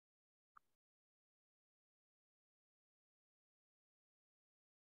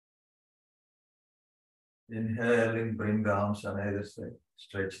Inhaling, bring the arms on either side.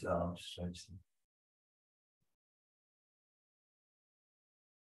 Stretch the arms, stretch them.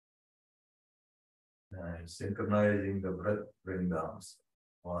 And synchronizing the breath, bring the arms.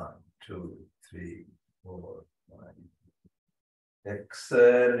 1, 2, 3, 4, 5.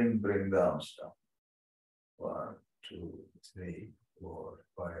 Exhaling, bring the arms down. 1, 2, 3, 4,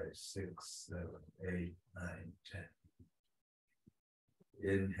 5, 6, 7, 8, 9, 10.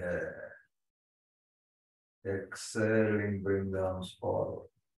 Inhale. Exhaling, bring the arms forward.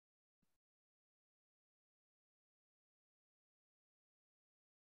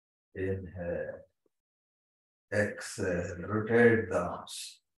 Inhale. Exhale. Rotate the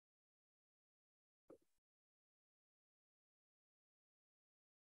arms.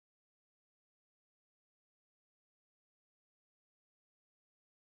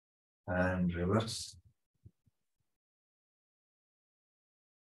 And reverse.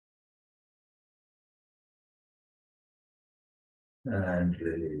 And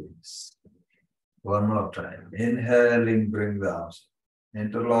release. One more time. Inhaling, bring the arms.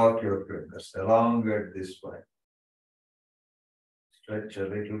 Interlock your fingers. Elongate this spine. Stretch a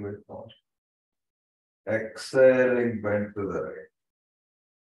little bit more. Exhaling, bend to the right.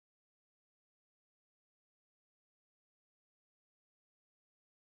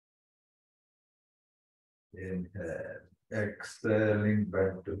 Inhale. Exhaling,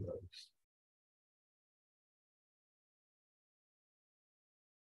 bend to the right.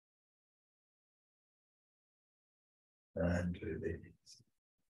 And release.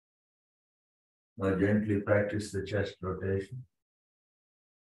 Now gently practice the chest rotation.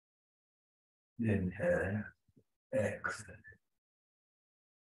 Inhale. Exhale.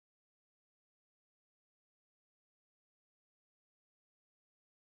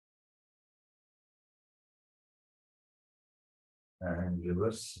 And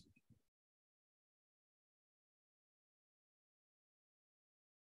reverse.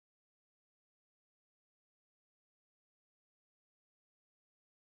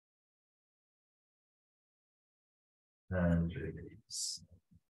 And release.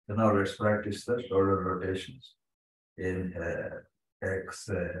 So now let's practice the shoulder rotations. Inhale.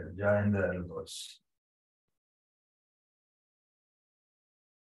 Exhale. Join the elbows.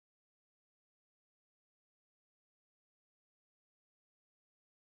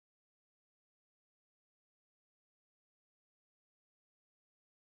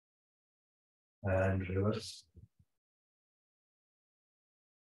 And reverse.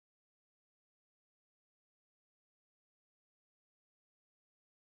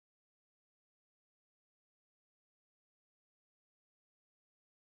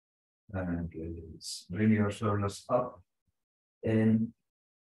 And release. Bring your shoulders up, in,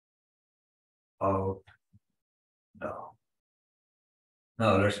 out, down.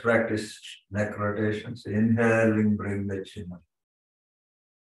 Now let's practice neck rotations. Inhaling, bring the chin up.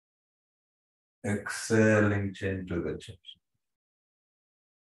 Exhaling, chin to the chest.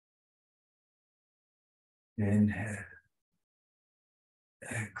 Inhale.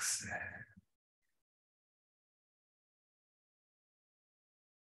 Exhale.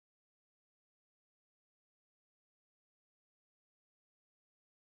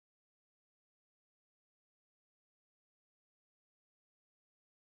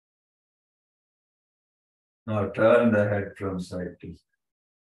 Now turn the head from side to side.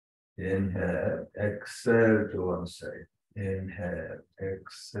 Inhale, exhale to one side. Inhale,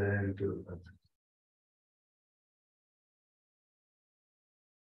 exhale to the other.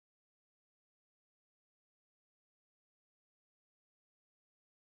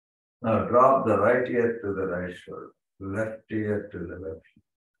 Now drop the right ear to the right shoulder, left ear to the left.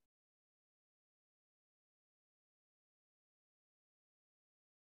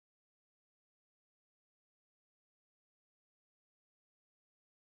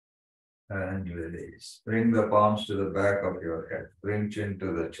 And release. Bring the palms to the back of your head. Bring chin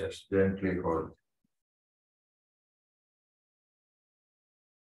to the chest. Gently hold.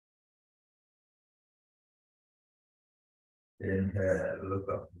 Inhale, look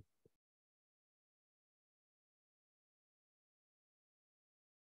up.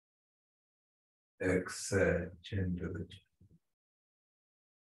 Exhale, chin to the chest.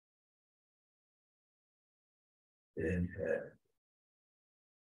 Inhale.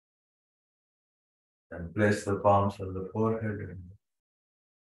 And place the palms on the forehead.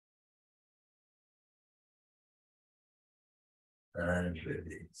 And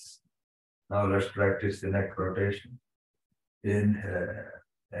release. Now let's practice the neck rotation. Inhale,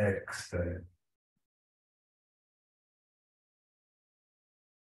 exhale.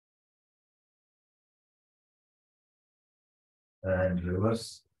 And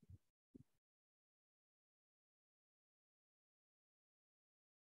reverse.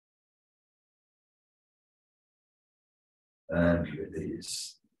 and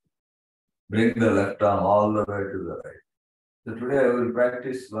release. Bring the left arm all the way to the right. So today I will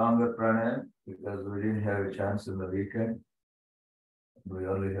practice longer pranayama because we didn't have a chance in the weekend. We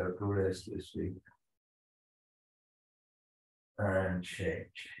only have 2 days this week. And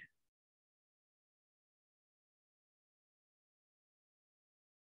change.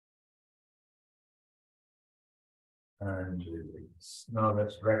 And release. Now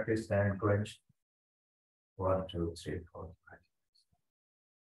let's practice hand clench. 1, 2, 3, 4, 5.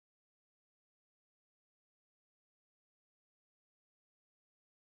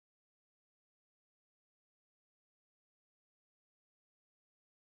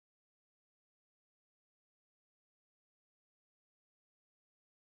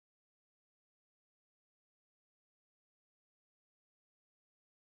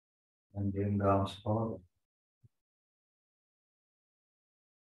 And bring the arms forward.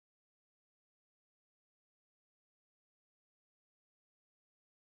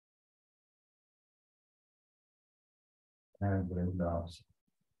 And bring the arms.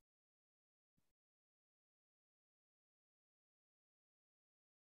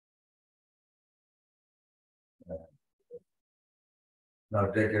 Now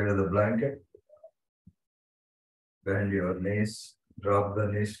take away the blanket. Bend your knees. Drop the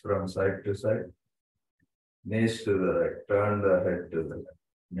knees from side to side. Knees to the right. Turn the head to the left.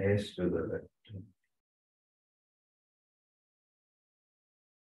 Knees to the left.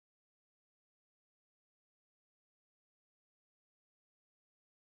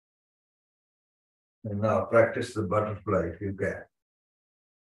 And now practice the butterfly if you can.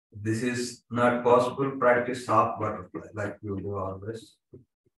 If this is not possible, practice half butterfly like you do always.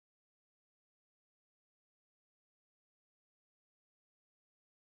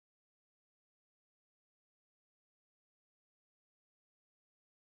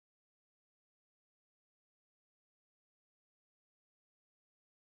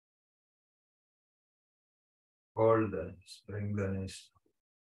 Hold the knees, bring the knees.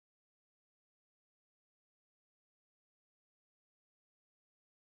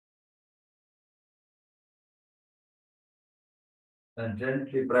 And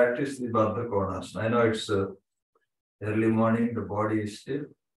gently practice the Baddha Konasana. I know it's early morning, the body is stiff,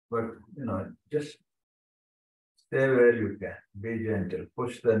 but just stay where you can. Be gentle.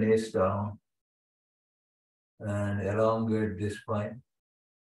 Push the knees down and elongate the spine.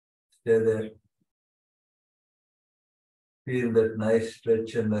 Stay there. Feel that nice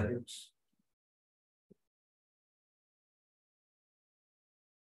stretch in the hips.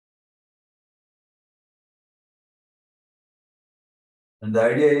 And the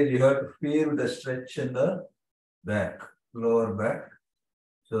idea is you have to feel the stretch in the back, lower back.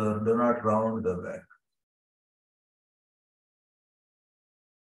 So do not round the back.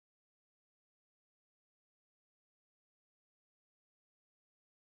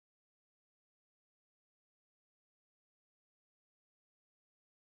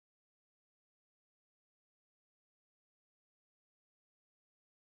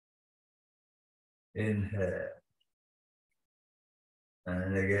 Inhale.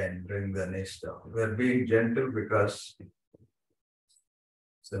 And again, bring the knees down. We're being gentle because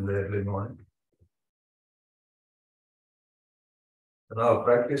it's in the early morning. Now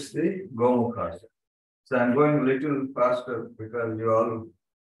practice the Gomukha. So I'm going a little faster because you all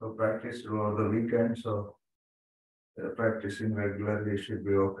have practiced over the weekend, so practicing regularly should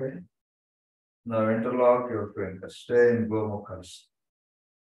be okay. Now interlock your fingers, stay in Gomukha.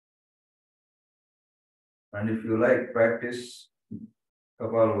 And if you like, practice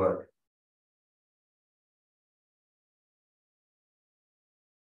Kapalabhati.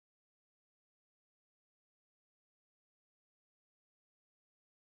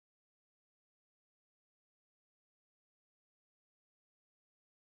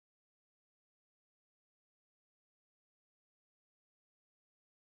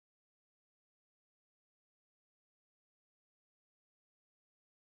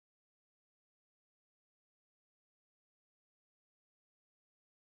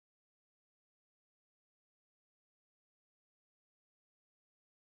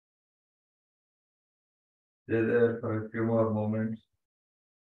 Stay there for a few more moments.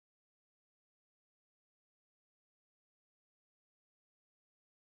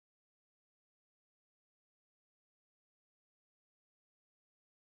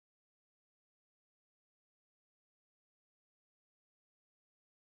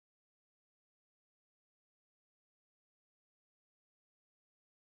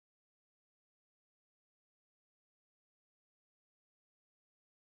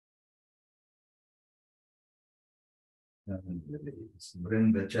 And release.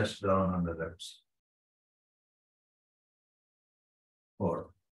 Bring the chest down on the left side. Hold.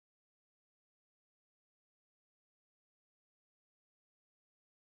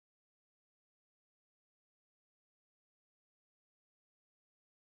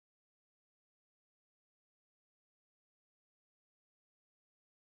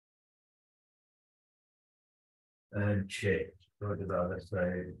 And change. Go to the other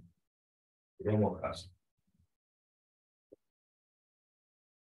side. Romocast.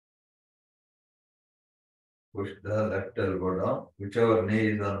 Push the left elbow down. Whichever knee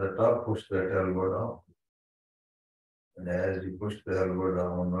is on the top, push that elbow down. And as you push the elbow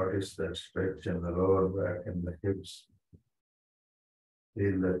down, notice that stretch in the lower back and the hips.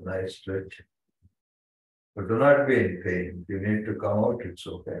 Feel that nice stretch. But do not be in pain. If you need to come out, it's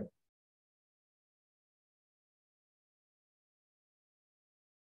okay.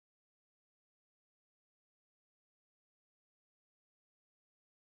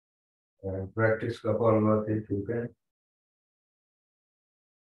 And practice Kapalabhati if you can.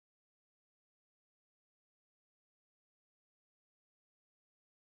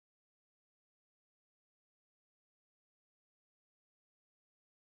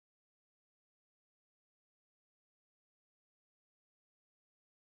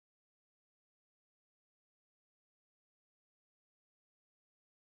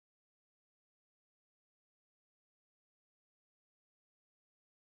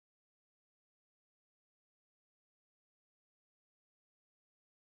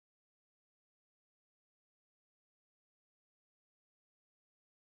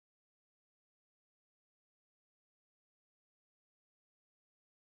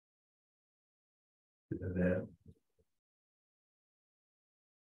 There.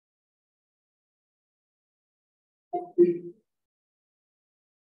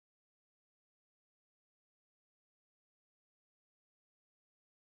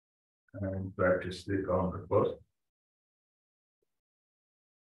 And practice the counter pose.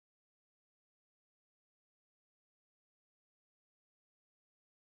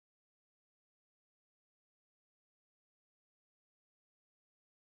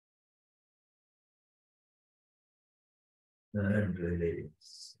 And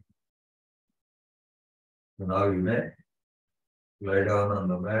release. So now you may lie down on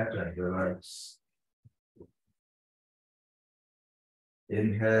the mat and relax.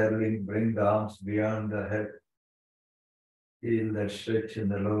 Inhaling, bring the arms beyond the head. Feel that stretch in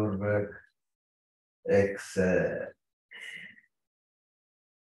the lower back. Exhale.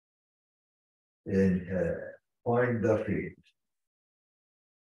 Inhale. Point the feet.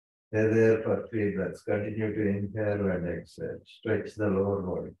 Stay there for 3 breaths. Continue to inhale and exhale. Stretch the lower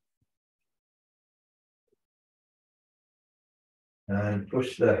body. And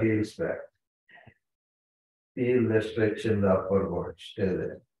push the heels back. Feel the stretch in the upper body. Stay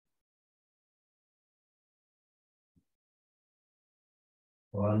there.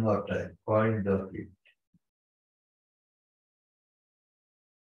 One more time. Point the feet.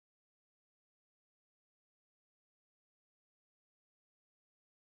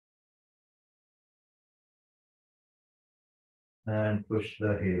 And push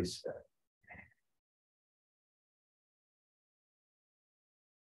the heels back.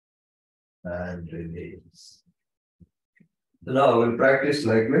 And release. So now we'll practice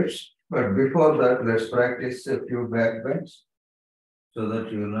leg lifts, but before that, let's practice a few back bends so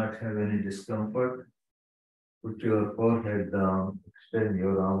that you will not have any discomfort. Put your forehead down, extend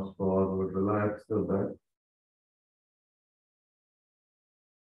your arms forward, relax the back.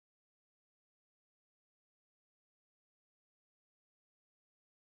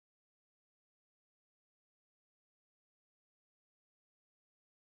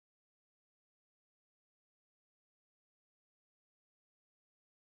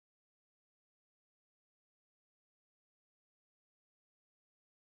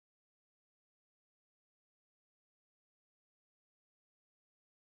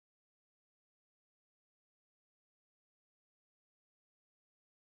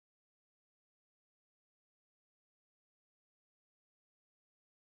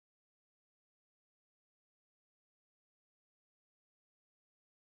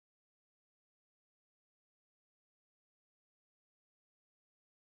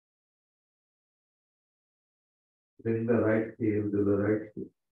 Bring the right heel to the right heel,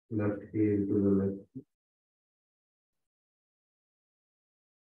 left heel to the left.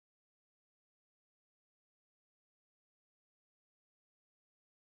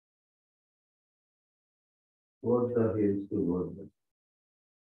 Both the heels towards them.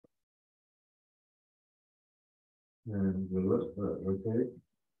 And reverse, rotate.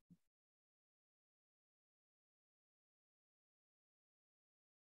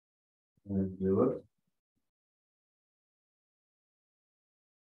 And reverse.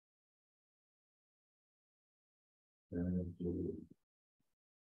 And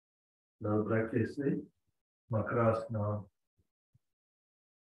now practice the Makrasana.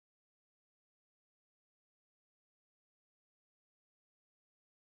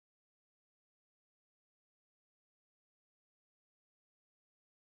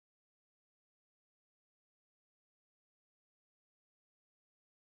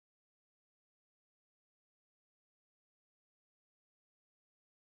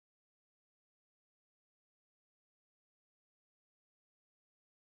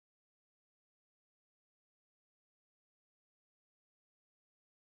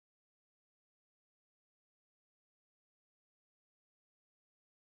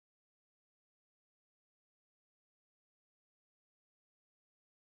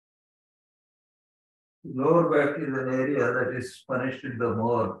 Lower back is an area that is punished the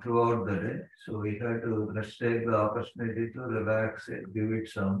more throughout the day. So we have to let's take the opportunity to relax it, give it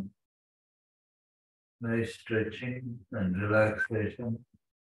some nice stretching and relaxation.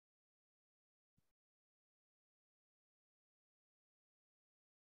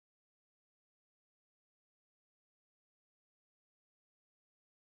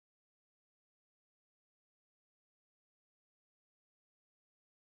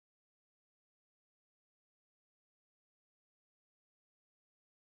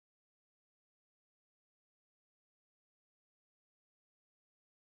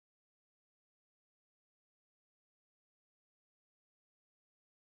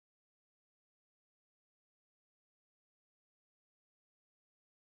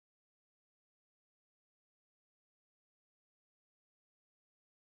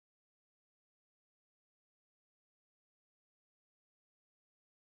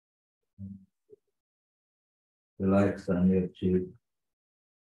 Relax on your cheek.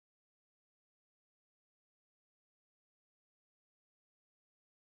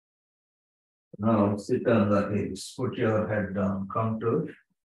 Now sit on the hips, put your head down, come to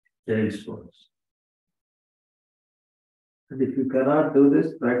child's pose. And if you cannot do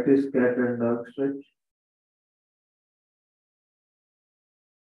this, practice cat and dog stretch.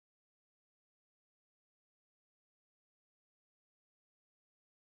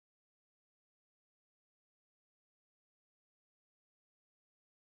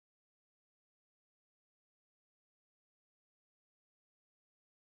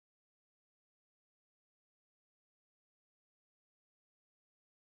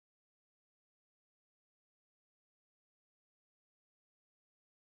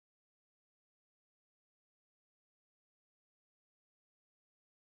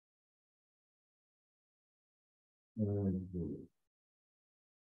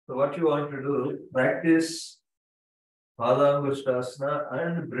 So what you want to do, practice Padangusthasana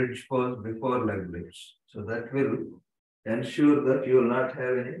and bridge pose before leg lifts. So that will ensure that you will not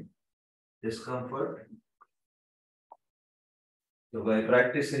have any discomfort. So by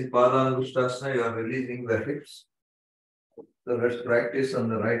practicing Padangusthasana, you are releasing the hips. So let's practice on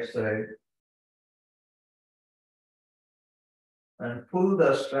the right side. And pull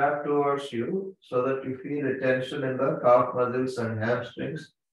the strap towards you so that you feel a tension in the calf muscles and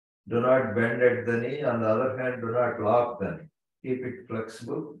hamstrings. Do not bend at the knee. On the other hand, do not lock the knee. Keep it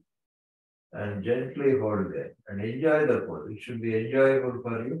flexible and gently hold there and enjoy the pose. It should be enjoyable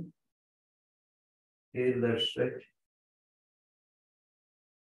for you. Feel that stretch.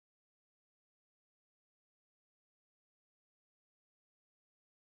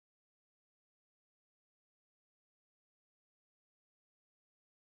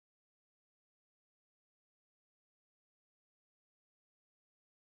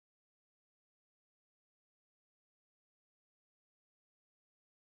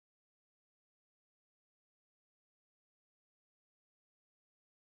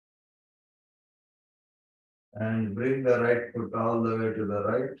 And bring the right foot all the way to the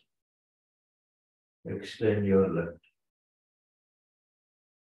right. Extend your left.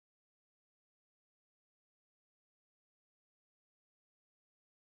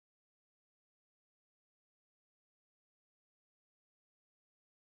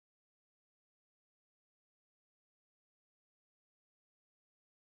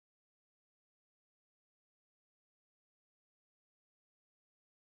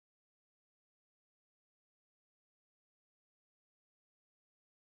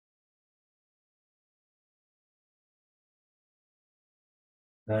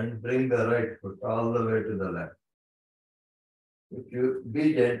 And bring the right foot all the way to the left. If you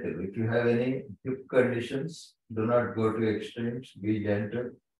be gentle, if you have any hip conditions, do not go to extremes, be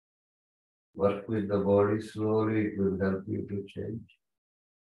gentle. Work with the body slowly, it will help you to change.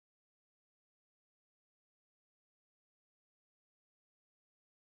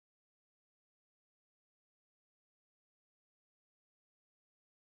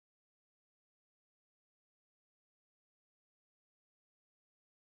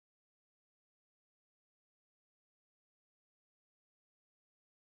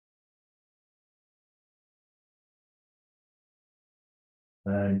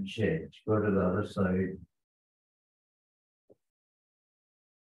 and change. Go to the other side.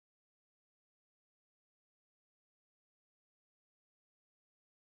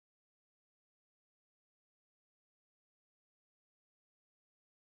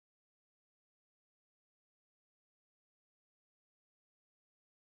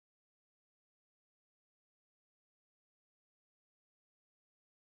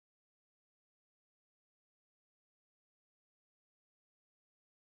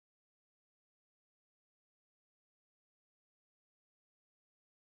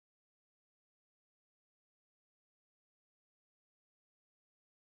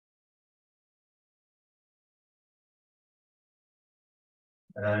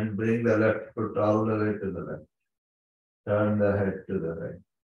 And bring the left foot all the way to the left. Turn the head to the right.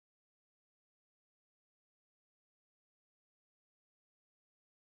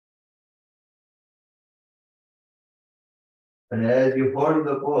 And as you hold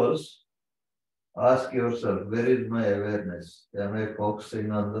the pose, ask yourself, where is my awareness? Am I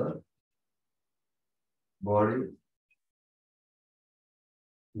focusing on the body?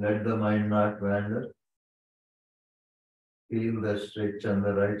 Let the mind not wander. Feel the stretch on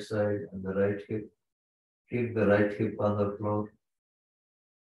the right side and the right hip. Keep the right hip on the floor.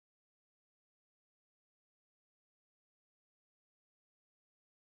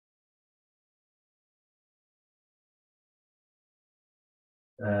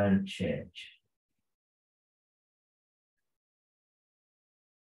 And change.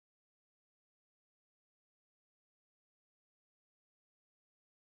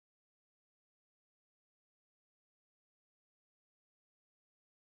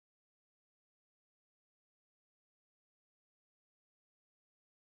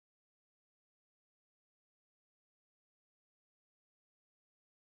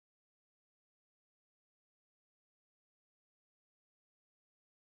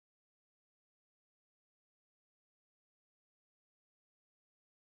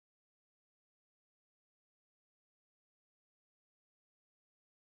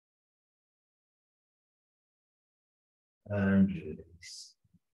 And release.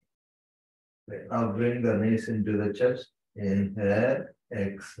 Okay, now bring the knees into the chest. Inhale,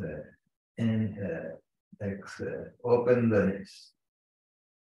 exhale. Inhale, exhale. Open the knees.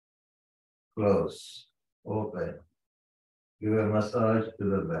 Close. Open. Give a massage to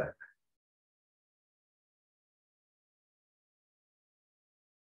the back.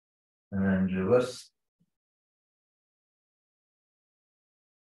 And reverse.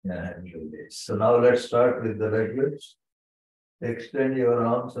 And release. So now let's start with the leg lifts. Extend your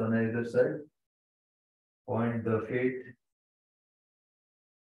arms on either side. Point the feet.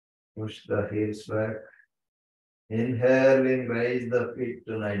 Push the heels back. Inhaling, raise the feet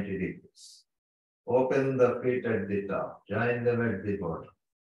to 90 degrees. Open the feet at the top. Join them at the bottom.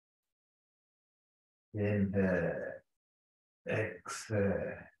 Inhale.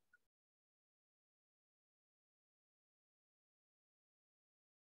 Exhale.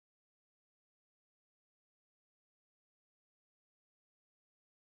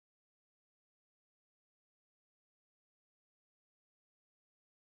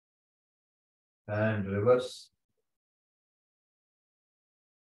 And reverse.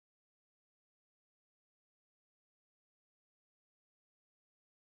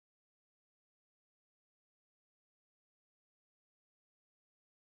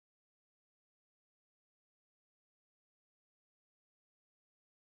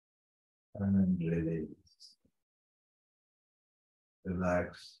 And release.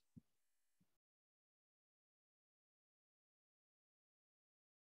 Relax.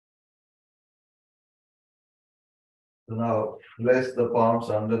 So now place the palms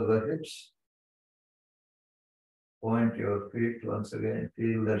under the hips. Point your feet once again.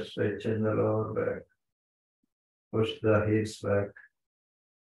 Feel the stretch in the lower back. Push the hips back.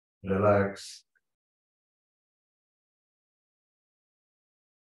 Relax.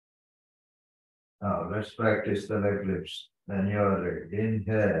 Now let's practice the leg lifts. When you are ready,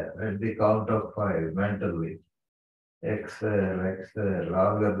 inhale at the count of 5 mentally. Exhale, exhale,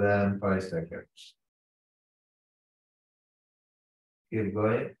 longer than 5 seconds. Keep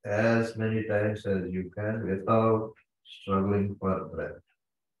going as many times as you can without struggling for breath.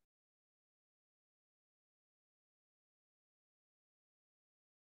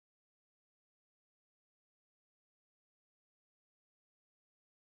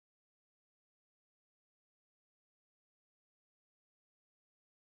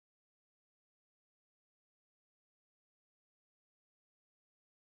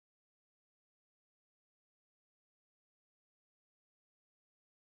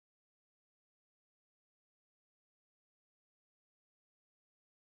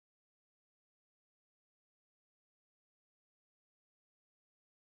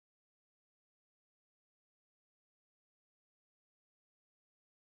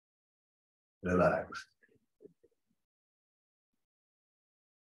 relaxed.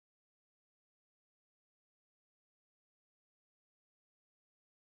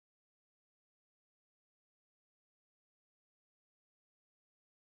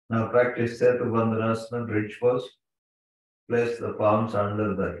 Now practice Setu bridge pose. Place the palms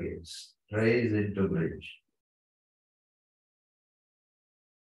under the heels. Raise into bridge.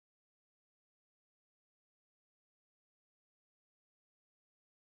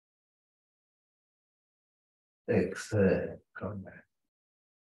 Exhale, come back.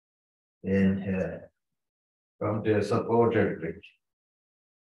 Inhale. Come to a supported bridge.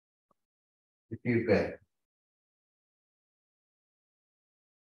 If you can.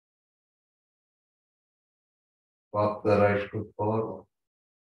 Walk the right foot forward.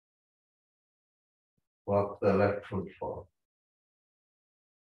 Walk the left foot forward.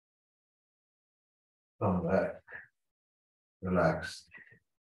 Come back. Relax.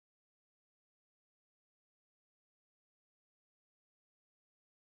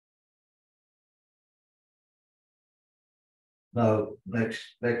 Now,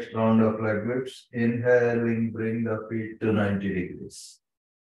 next round of leg lifts. Inhaling, bring the feet to 90 degrees.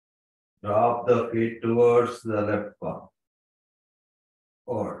 Drop the feet towards the left palm.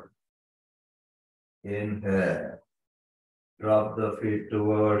 Or inhale. Drop the feet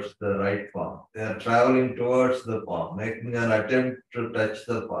towards the right palm. They are traveling towards the palm, making an attempt to touch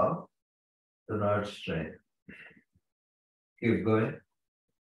the palm. Do not strain. Keep going.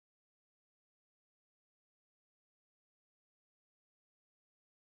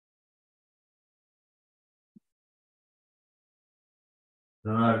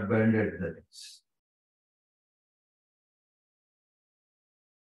 Do not bend at the knees.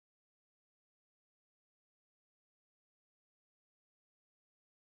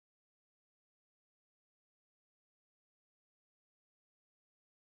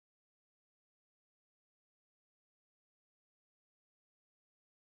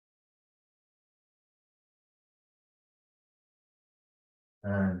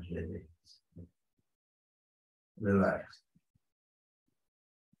 And release. Relax.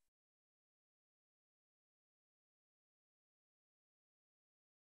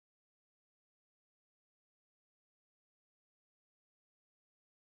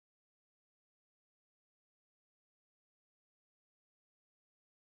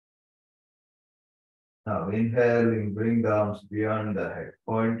 Now inhaling, bring the arms beyond the head.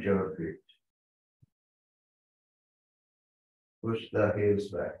 Point your feet. Push the heels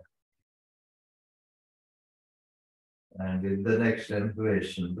back. And in the next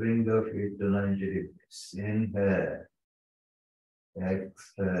inhalation, bring the feet to 90 degrees. Inhale.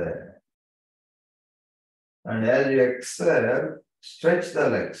 Exhale. And as you exhale, stretch the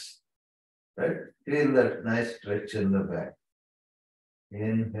legs. Right? Feel that nice stretch in the back.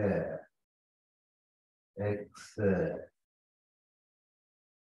 Inhale. Exhale.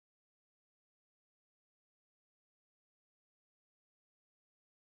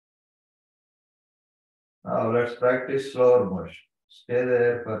 Now let's practice slower motion. Stay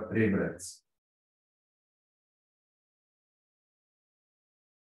there for 3 breaths.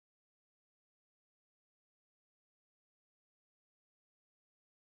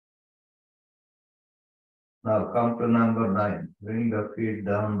 Now come to number 9. Bring the feet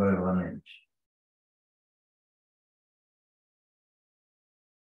down by 1 inch.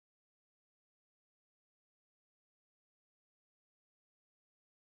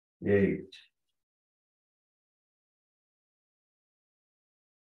 8.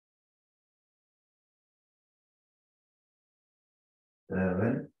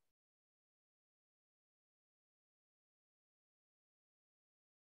 7.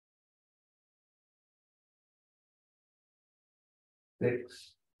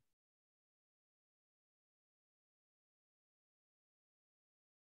 6.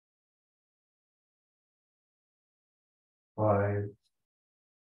 5.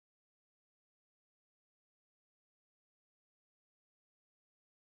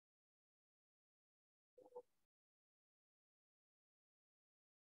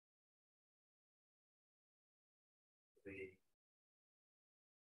 3.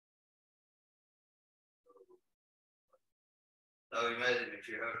 Now imagine if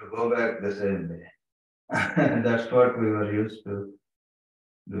you have to go back the same way. That's what we were used to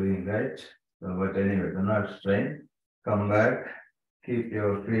doing, right? So, but anyway, do not strain. Come back. Keep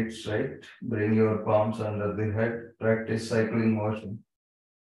your feet straight. Bring your palms under the head. Practice cycling motion.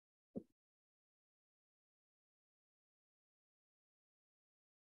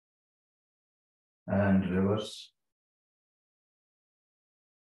 And reverse.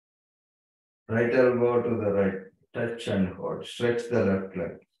 Right elbow to the right. Touch and hold. Stretch the left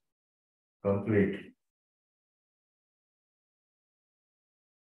leg. complete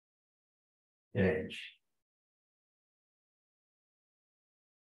change.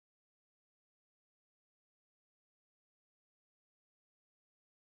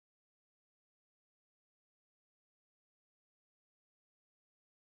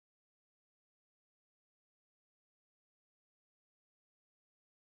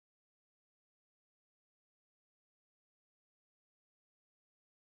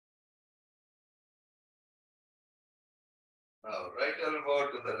 Now, right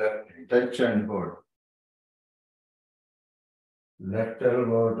elbow to the left, touch and hold. Left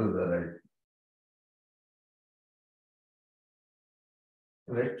elbow to the right.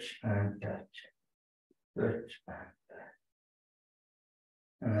 Switch and touch. Switch and touch.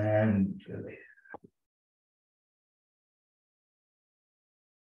 And release.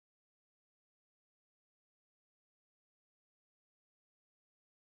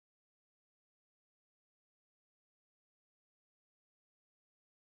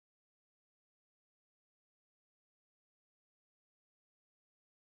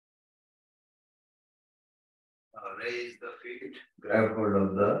 Now raise the feet, grab hold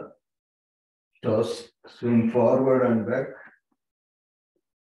of the toes, swing forward and back.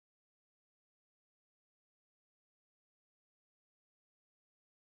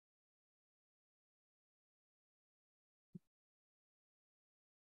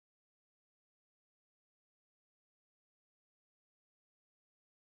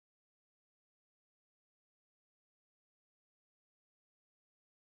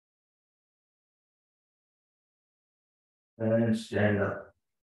 And stand up.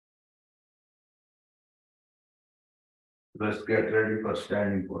 Let's get ready for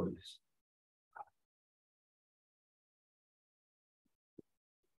standing pose.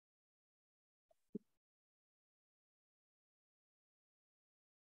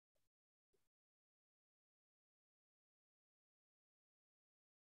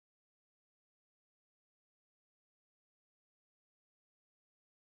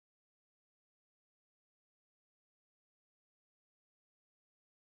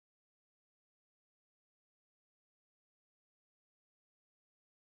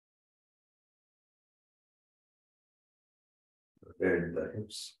 Rotate the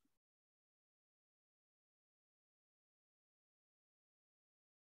hips.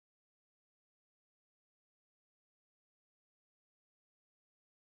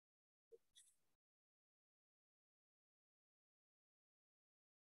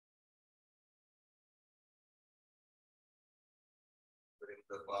 Bring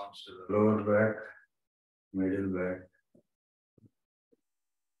the palms to the lower back, middle back.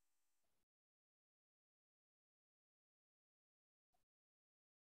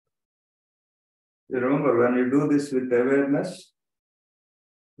 You remember, when you do this with awareness,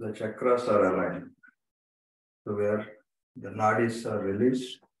 the chakras are aligned. So where the nadis are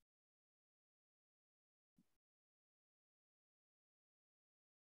released.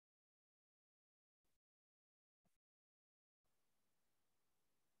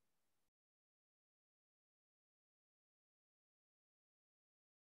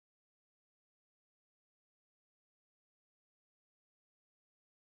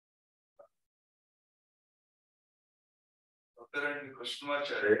 Apparently,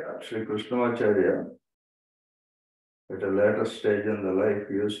 Sri Krishnamacharya, at a later stage in the life,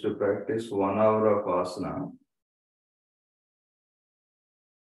 used to practice 1 hour of asana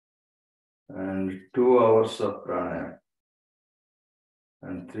and 2 hours of pranayama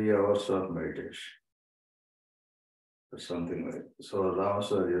and 3 hours of meditation. Or something like that. So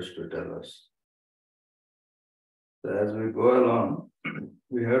Ramaswar used to tell us. So as we go along,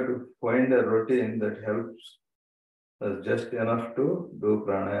 we have to find a routine that helps us just enough to do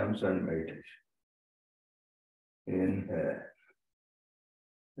pranayams and meditation. Inhale,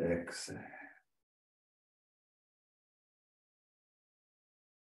 exhale.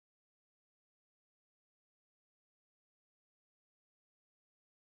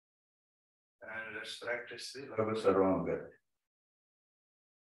 And let's practice the Lava Sarvamgati.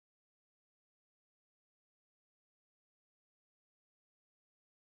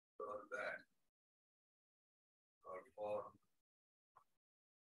 Roll back, roll forward.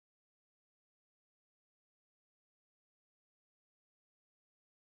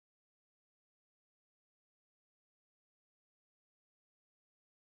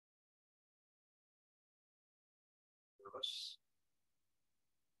 Reverse.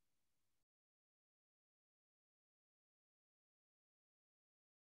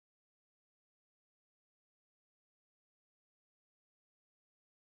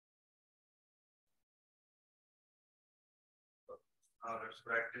 Now let's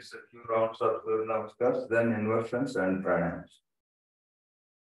practice a few rounds of Surya Namaskars, then inversions and pranayams.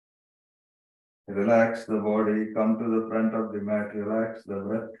 Relax the body, come to the front of the mat, relax the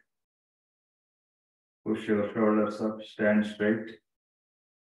breath. Push your shoulders up, stand straight.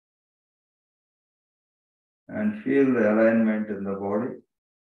 And feel the alignment in the body.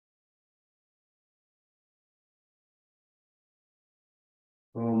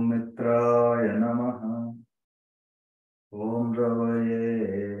 Om Mitraya Namaha. Om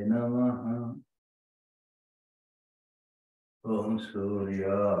Ravaye Namaha. Om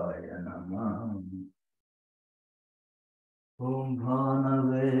Suryaya Namaha. Om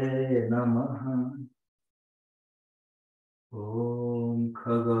Bhanave Namaha. Om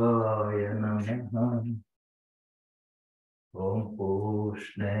Khagaya Namaha. Om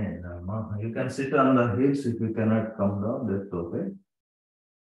Pushne Namaha. You can sit on the heels if you cannot come down, that's okay.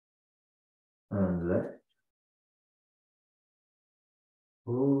 And left.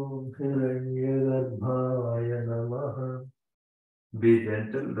 Om Hiranyagarbhaya Namaha. Be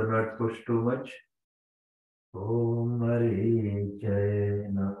gentle, do not push too much. Om Maricaya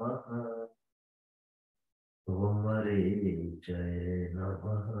Namaha. Om Maricaya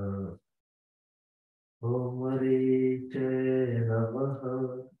Namaha. Om Maricaya Namaha.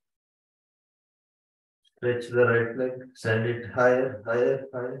 Stretch the right leg, send it higher, higher,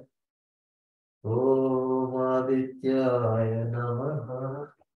 higher. Om Adityaya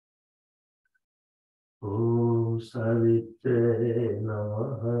Namaha. Om Savitre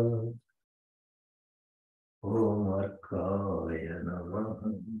Namaha. Om Arkaya Namaha.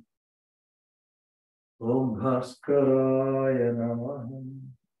 Om Bhaskaraya Namaha.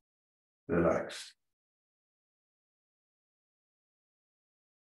 Relax.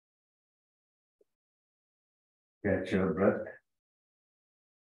 Catch your breath.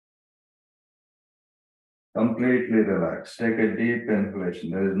 Completely relax. Take a deep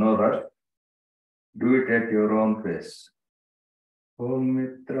inhalation. There is no rush. Do it at your own pace. Om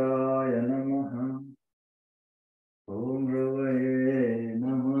Mitraya Namaha. Om Ravaye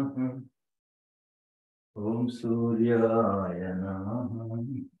Namaha. Om Suryaya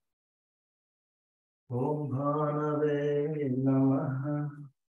Namaha. Om Bhanave Namaha.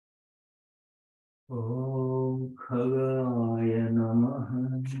 Om Khagaya Namaha.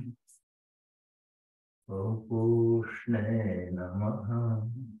 Om Pushne Namaha.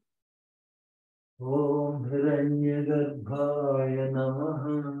 Om Hiranyagarbhaya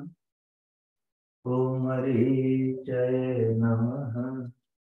Namaha. Om Maricaya Namaha.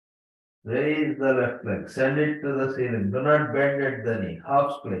 Raise the left leg, send it to the ceiling. Do not bend at the knee,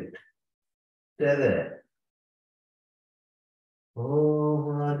 half split. Stay there.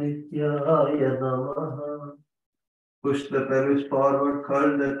 Om Adityaya Namaha. Push the pelvis forward,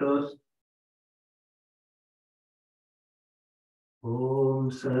 curl the toes.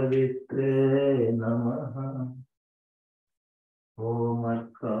 Om Savitre Namaha. Om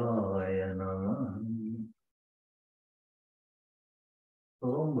Arkaya Namaha.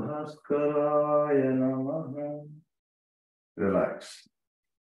 Om Bhaskaraya Namaha. Relax.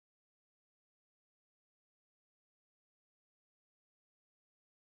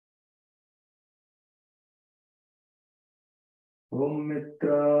 Om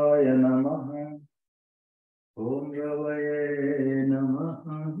Mitraya Namaha. Om Ravaye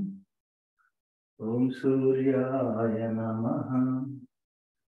Namaha. Om Suryaya Namaha.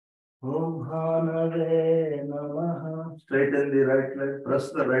 Om Bhanave Namaha. Straighten the right leg,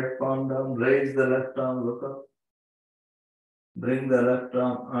 press the right palm down, raise the left arm, look up. Bring the left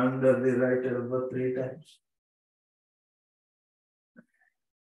arm under the right elbow 3 times.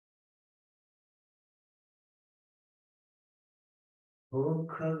 Om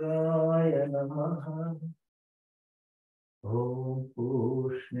Khagaya Namaha. Om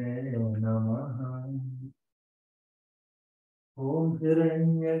Pushne Namaha. Om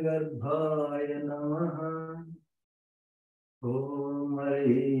Hiranyagarbhaya Namaha. Om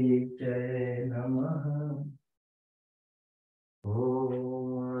Maricaya Namaha. Om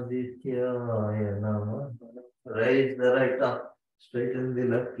Adityaya Namaha. Raise the right arm, straighten the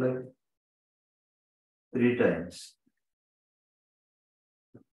left leg 3 times.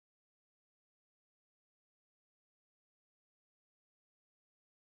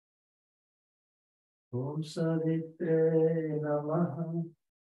 Om Savitre Namaha.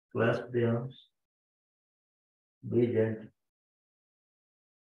 Clasp the arms. Be gentle.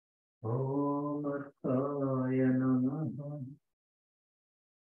 Om Arkaya Namaha.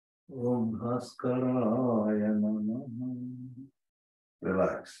 Om Bhaskaraya Namaha.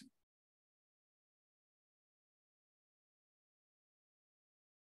 Relax.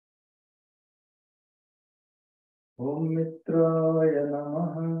 Om Mitraya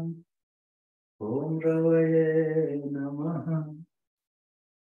Namaha. Om Ravaye Namaha.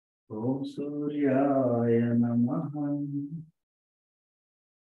 Om Suryaya Namaha.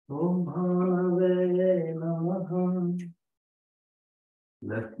 Om Bhave Namaha.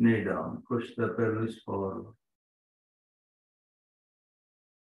 Left knee down, push the pelvis forward.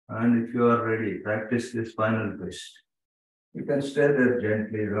 And if you are ready, practice this final twist. You can stay there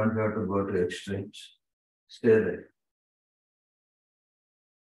gently, you don't have to go to extremes. Stay there.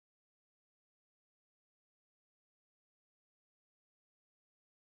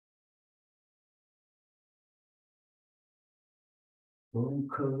 Om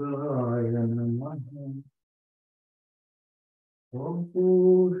Khagaya Namaha. Om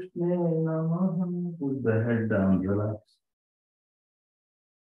Pushne Namaha. Put the head down, relax.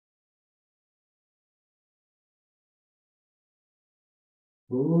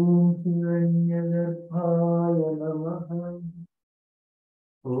 Om Hiranyagarbhaya Namaha.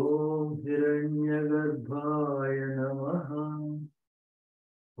 Om Hiranyagarbhaya Namaha.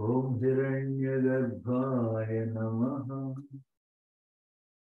 Om Hiranyagarbhaya Namaha.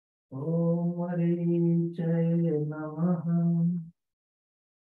 Om Marichaya Namaha.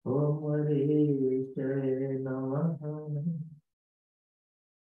 Om Marichaya Namaha.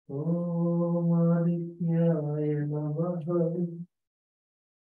 Om Adityaya Namaha.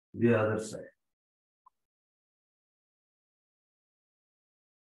 The other side.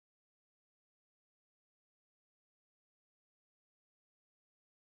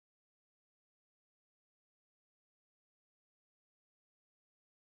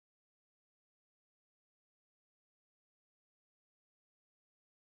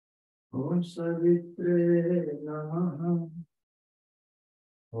 Om Savitre Namaha.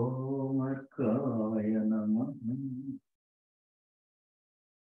 Om Arkaya Namaha.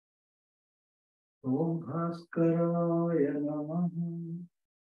 Om Bhaskaraya Namaha.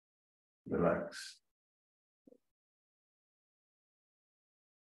 Relax.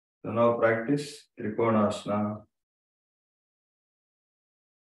 So now practice Trikonasana.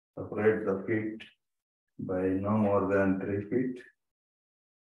 Separate the feet by no more than 3 feet.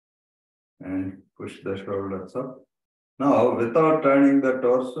 And push the shoulders up. Now, without turning the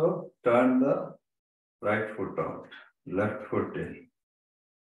torso, turn the right foot out, left foot in.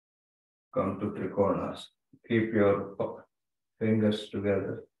 Come to Trikonasana. Keep your fingers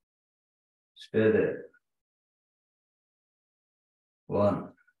together. Stay there.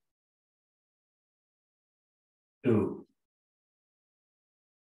 1, 2,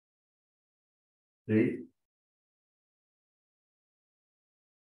 3,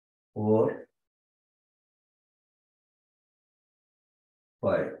 4,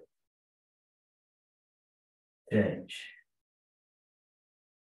 5. Change.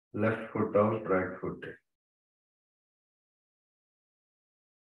 Left foot out, right foot in.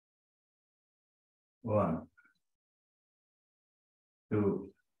 1,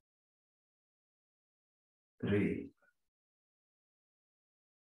 2, 3,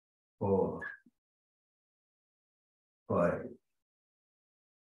 4, 5.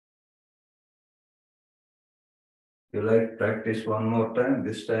 You like practice one more time?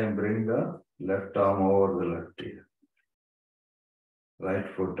 This time bring the left arm over the left ear. Right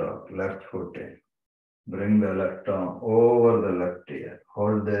foot out, left foot in. Bring the left arm over the left ear.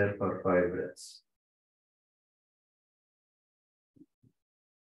 Hold there for 5 breaths.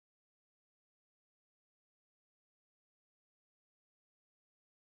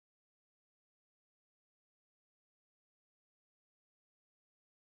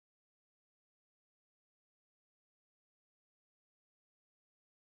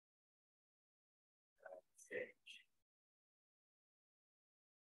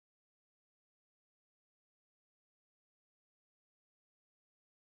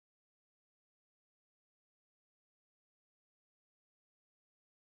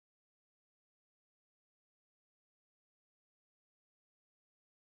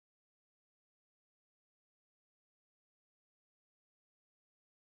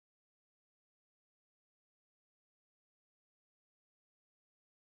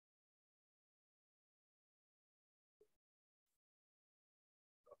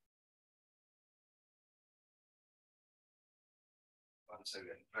 Once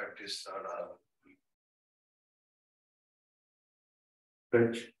again, practice Sada.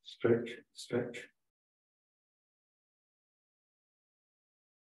 Stretch, stretch, stretch.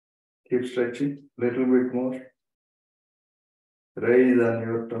 Keep stretching, little bit more. Raise on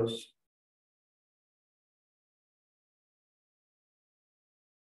your toes.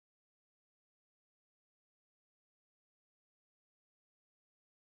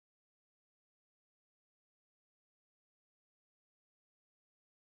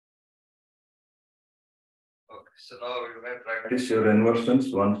 Okay, so now you may practice your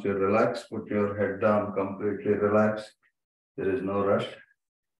inversions. Once you relax, put your head down, completely relax. There is no rush.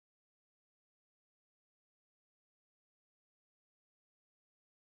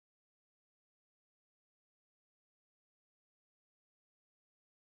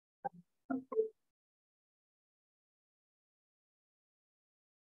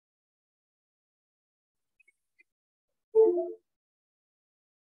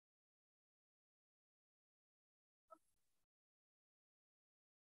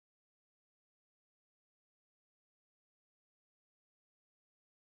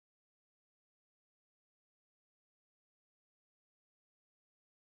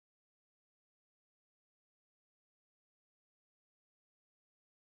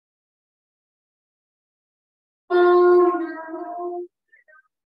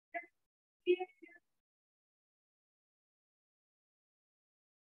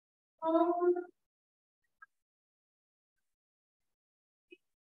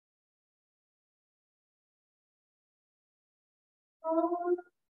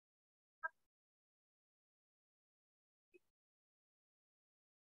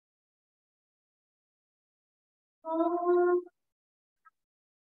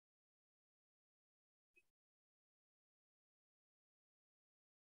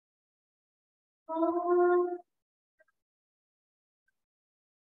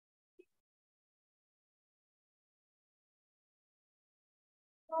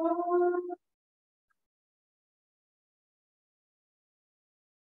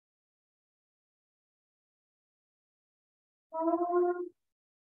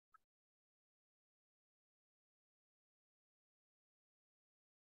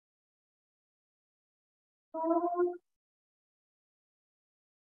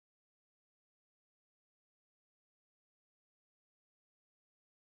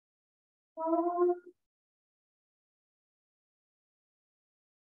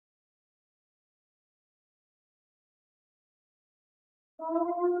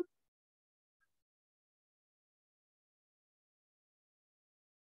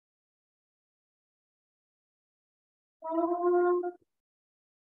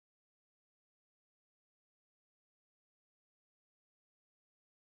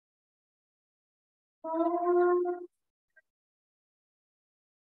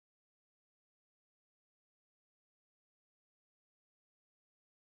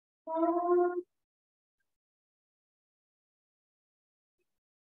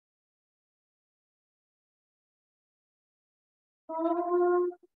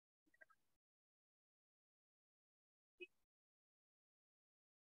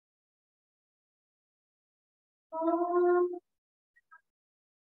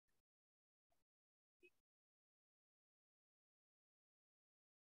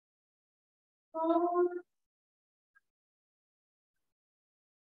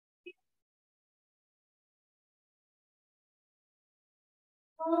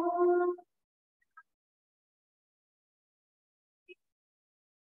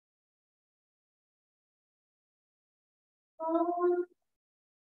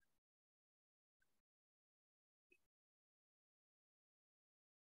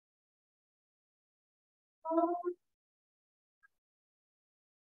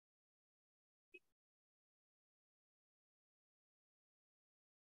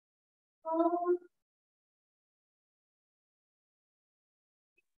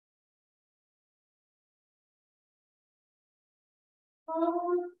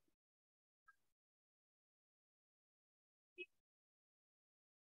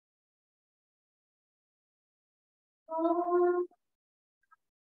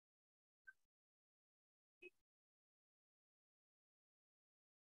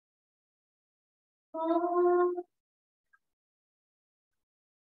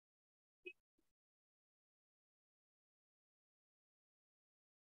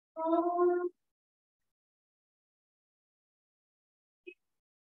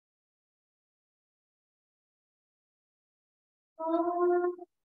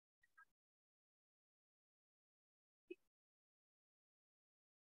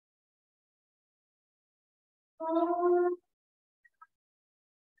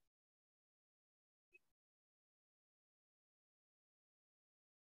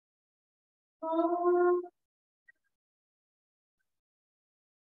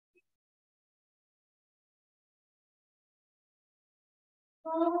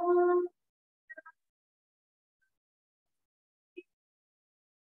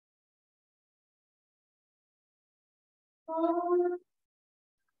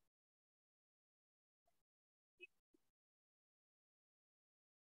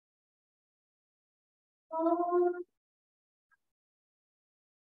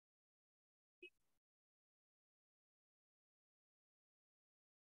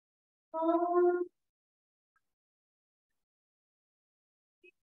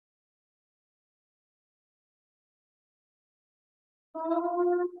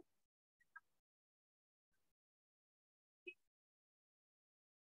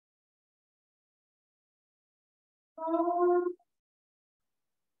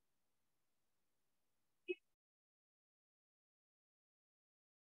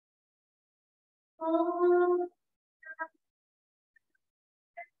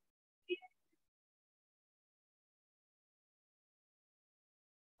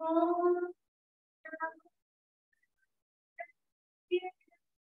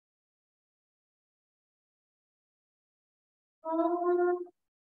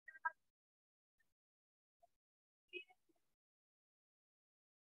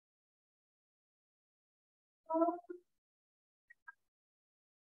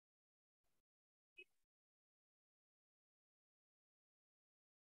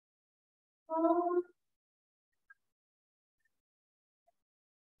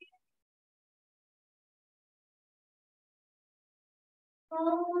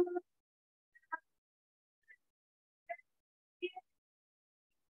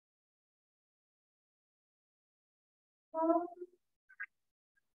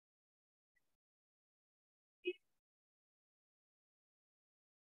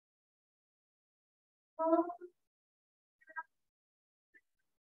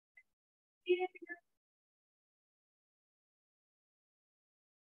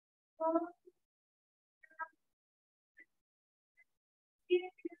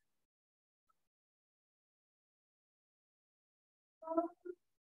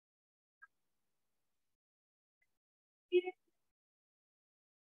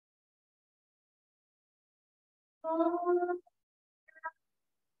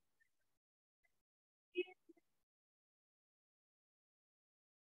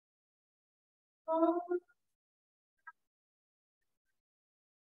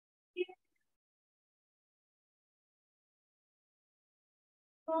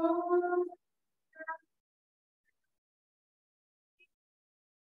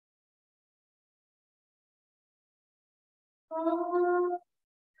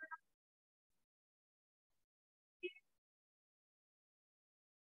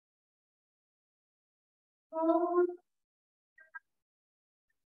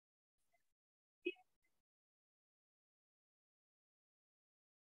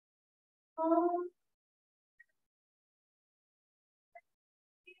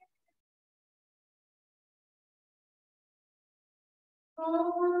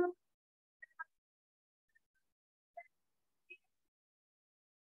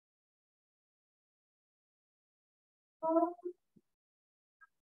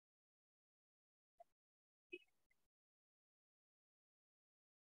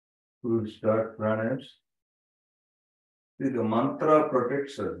 We will start pranayams. See, the mantra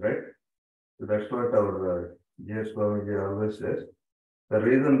protects us, right? So that's what our J.S. Babaji always says. The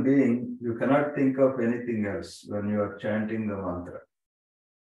reason being, you cannot think of anything else when you are chanting the mantra.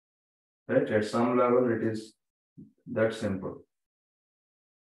 Right? At some level, it is that simple.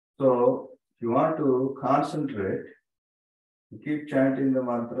 So, if you want to concentrate, you keep chanting the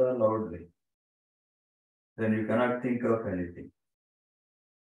mantra loudly. Then you cannot think of anything.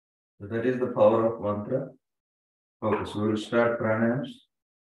 So that is the power of mantra. Okay, so we will start pranayams.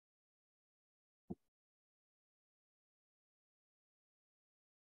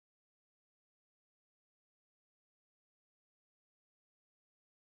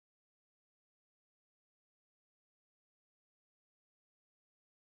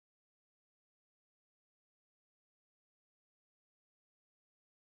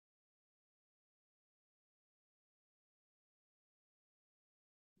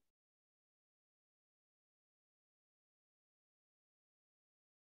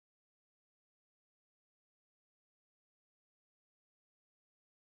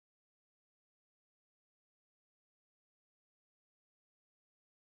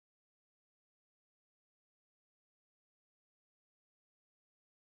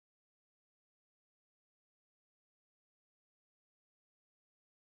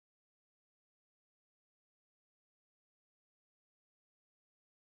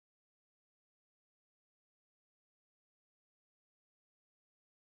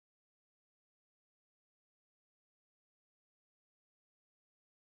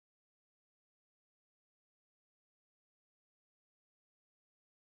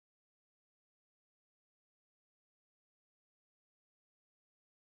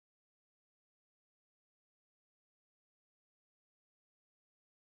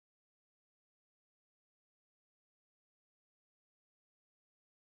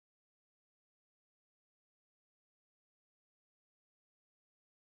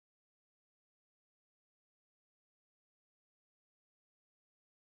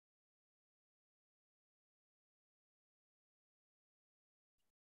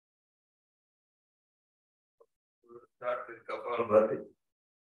 Start with Kapalabhati.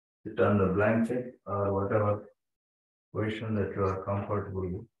 Sit on the blanket or whatever position that you are comfortable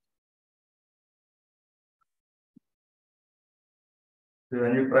with. So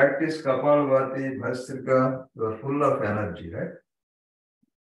when you practice Kapalabhati, Bhastrika, you are full of energy, right?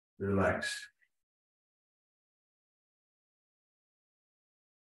 Relax.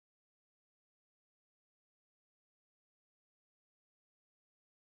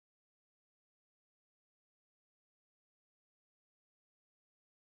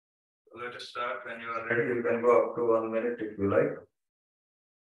 Let us start. When you are ready, you can go up to 1 minute if you like.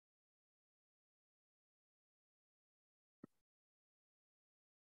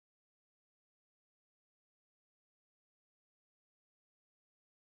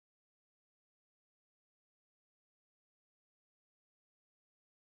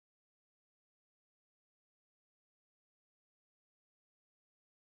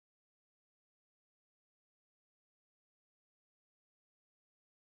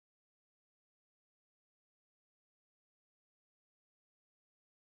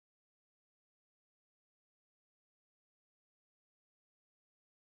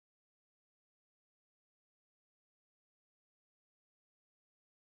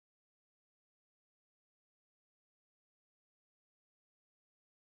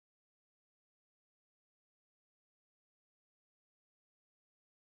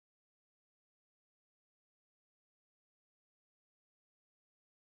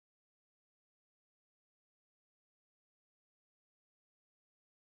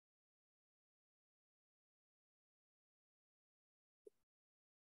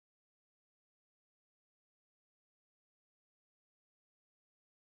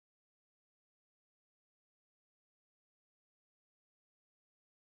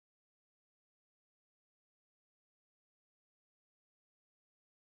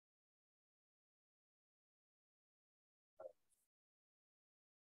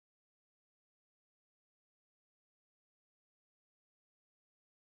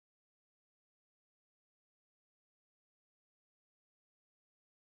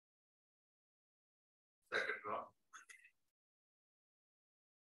 Second round.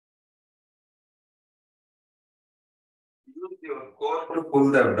 Use your core to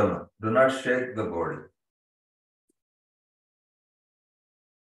pull the abdomen. Do not shake the body.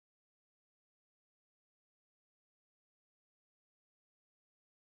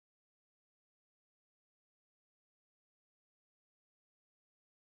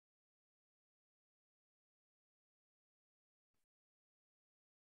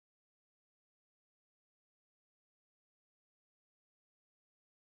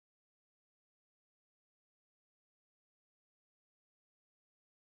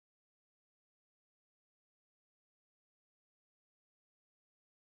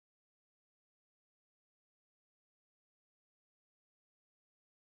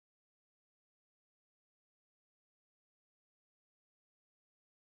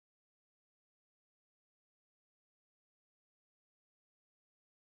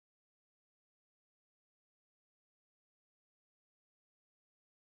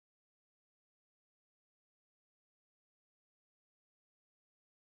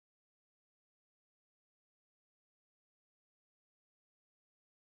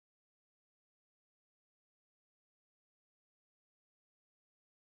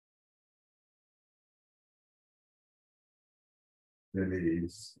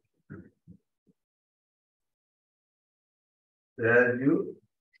 Release. As you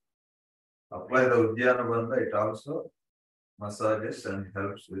apply the Uddiyana Bandha, it also massages and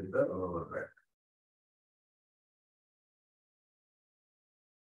helps with the lower back.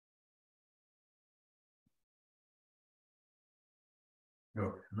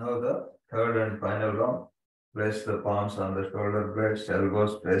 Okay. Now the third and final round. Place the palms on the shoulder blades,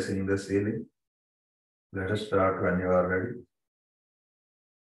 elbows facing the ceiling. Let us start when you are ready.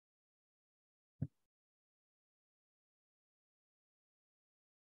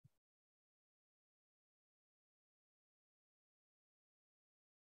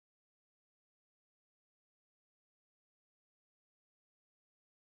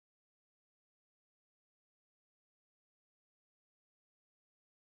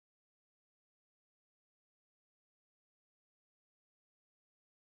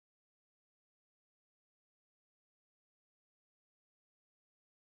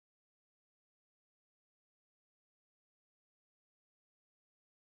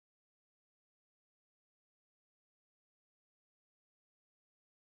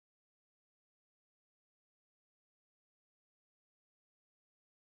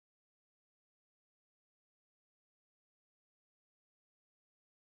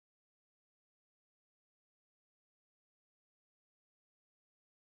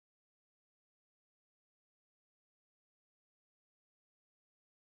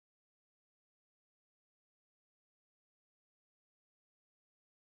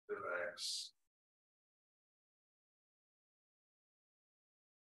 Relax.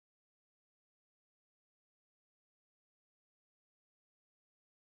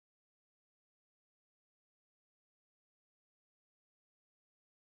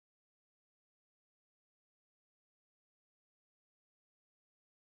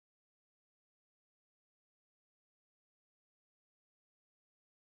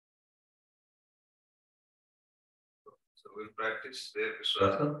 So we'll practice there,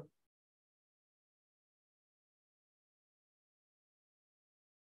 Vishwasa.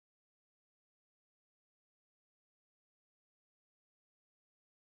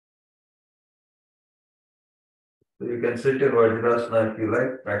 So you can sit in Vajrasana if you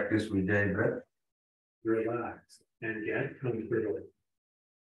like, practice Vijay breath. Relax and get comfortable.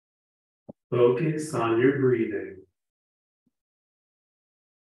 Focus on your breathing.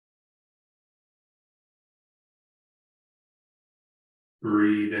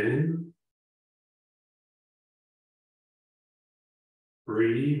 Breathe in.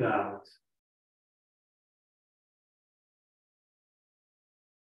 Breathe out.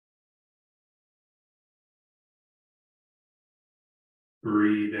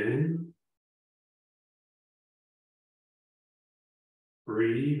 Breathe in.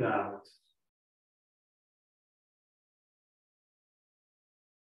 Breathe out.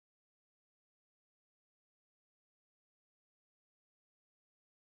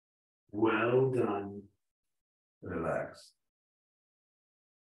 Well done. Relax.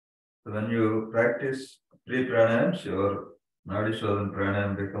 So when you practice 3 pranayams, your Nadi Shodhan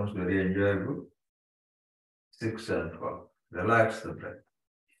pranayam becomes very enjoyable. 6 and 12. Relax the breath.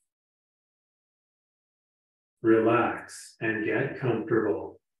 Relax and get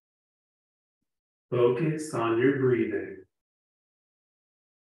comfortable. Focus on your breathing.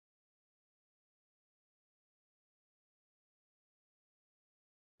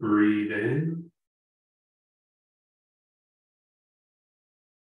 Breathe in.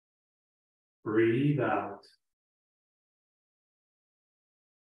 Breathe out.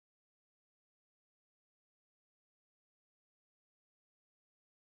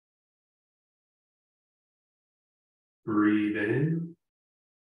 Breathe in.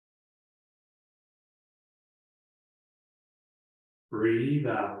 Breathe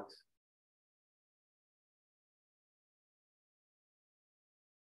out.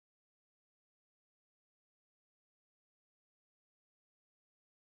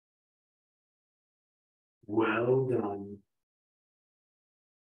 Well done.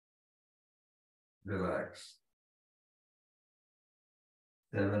 Relax.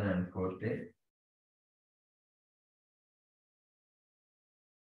 7 and 14.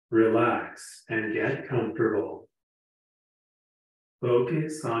 Relax and get comfortable.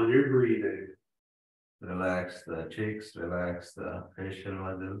 Focus on your breathing. Relax the cheeks, relax the facial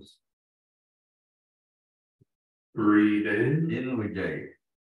muscles. Breathe in. In Vijay.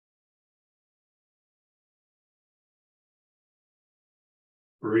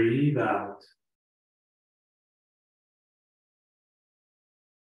 Breathe out.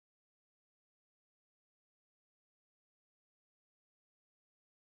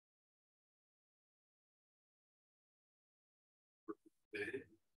 In.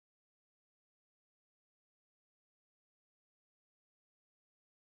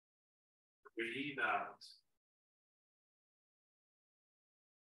 Breathe out.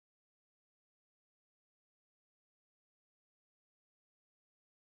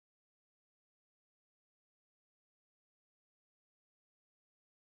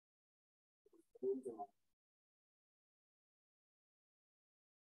 Hold on.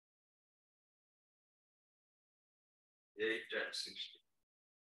 Eight and 16.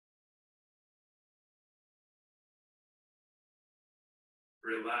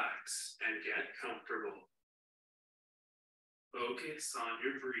 Relax and get comfortable. Focus on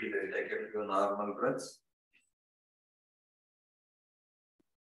your breathing. Take a few normal breaths.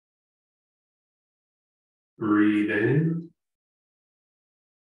 Breathe in.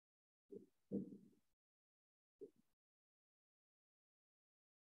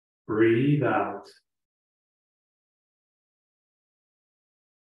 Breathe out.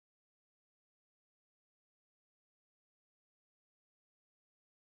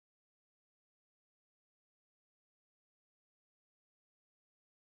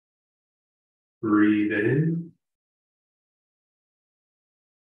 Breathe in.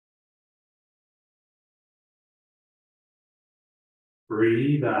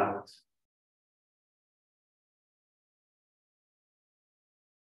 Breathe out.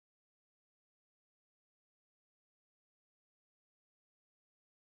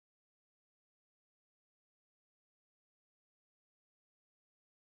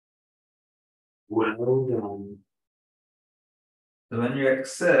 Well done. So when you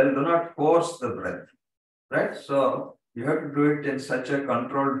exhale, do not force the breath, right? So you have to do it in such a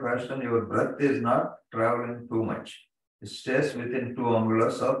controlled fashion. Your breath is not traveling too much. It stays within 2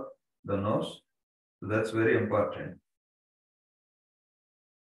 angulars of the nose. So that's very important.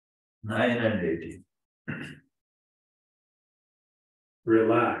 9 and 18.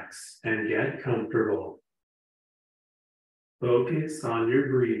 Relax and get comfortable. Focus on your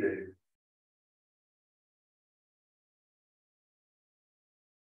breathing.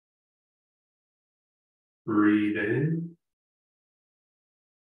 Breathe in.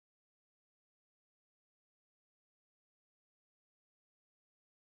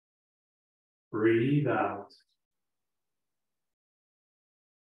 Breathe out.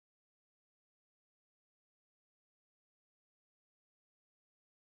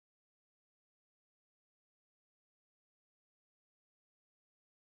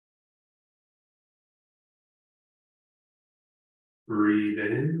 Breathe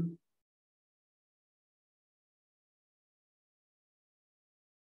in.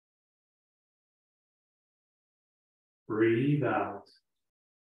 Breathe out.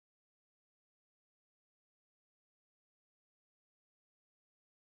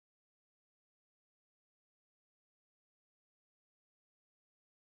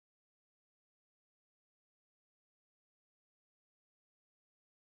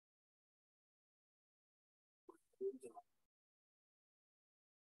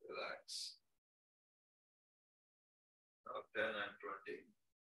 Relax. Now 10 and 20.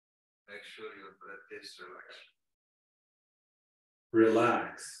 Make sure your breath is relaxed.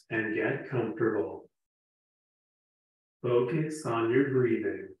 Relax and get comfortable. Focus on your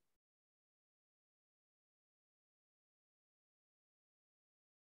breathing.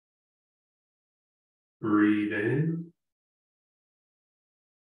 Breathe in.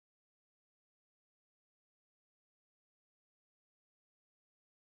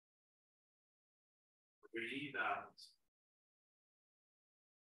 Breathe out.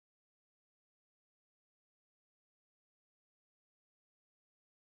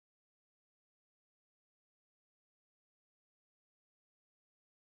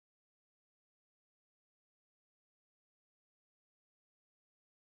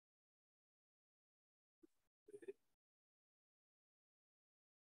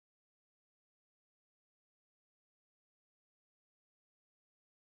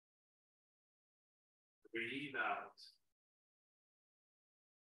 Breathe out.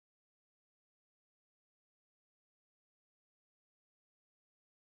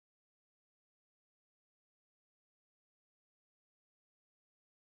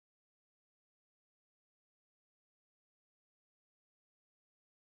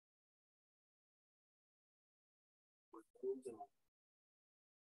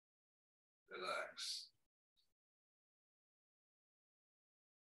 Relax.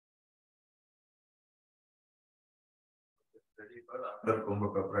 Ready for after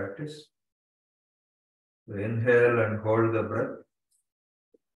Kumbhaka practice? So inhale and hold the breath.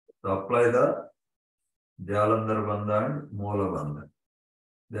 So apply the Jalandhar Bandha and Moola Bandha.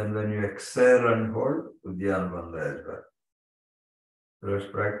 Then when you exhale and hold, Udyan Bandha as well. So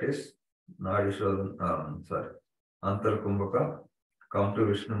let's practice. Nadishodhan, Antar Kumbhaka. Come to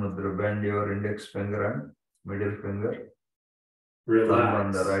Vishnu Mudra, bend your index finger and middle finger.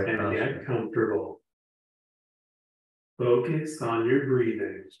 Relax right and nostril. get comfortable. Focus on your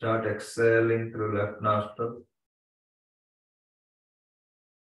breathing. Start exhaling through left nostril.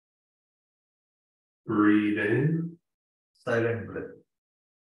 Breathe in. Silent breath.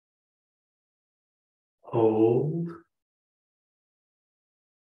 Hold.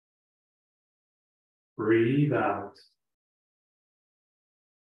 Breathe out.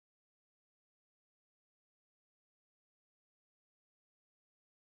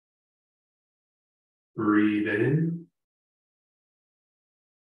 Breathe in.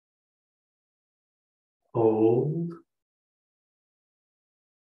 Hold.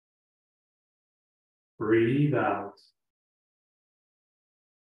 Breathe out.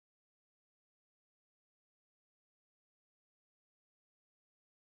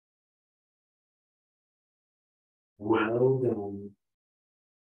 Well done.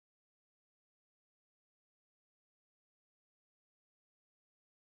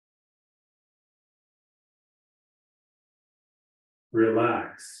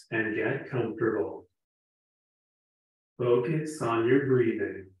 Relax and get comfortable. Focus on your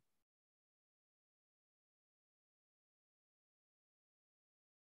breathing.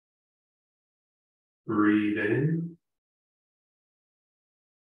 Breathe in.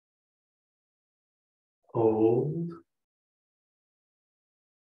 Hold.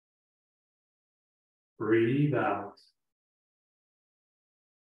 Breathe out.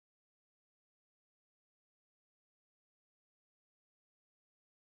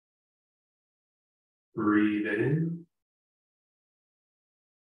 Breathe in.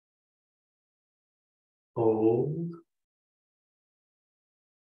 Hold.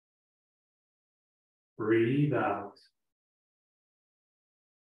 Breathe out.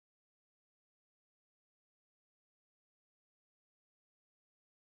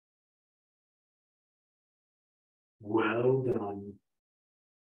 Well done.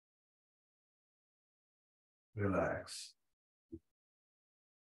 Relax.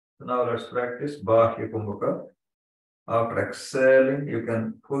 So now let's practice Bahya Kumbhaka. After exhaling, you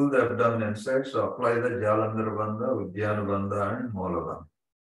can pull the abdomen inside. So apply the Jalandhara Bandha, Uddiyana Bandha, and Mola Bandha.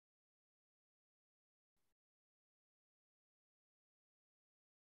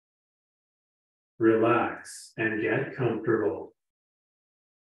 Relax and get comfortable.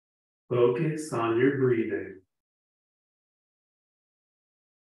 Focus on your breathing.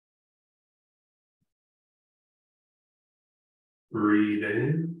 Breathe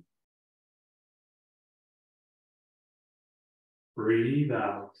in. Breathe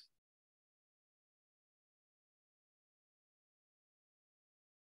out.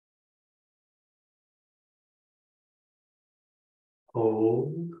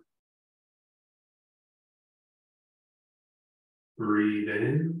 Hold. Breathe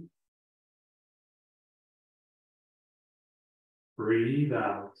in. Breathe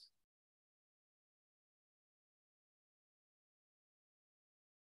out.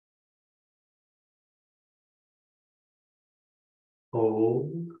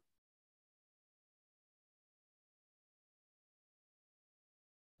 Hold.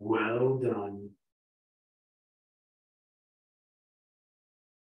 Well done.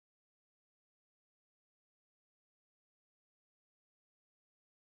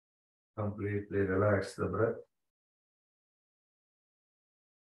 Completely relax the breath.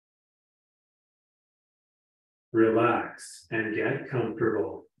 Relax and get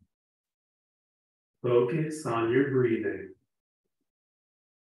comfortable. Focus on your breathing.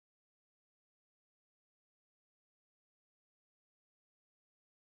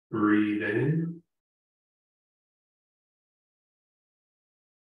 Breathe in.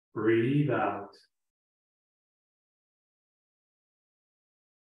 Breathe out.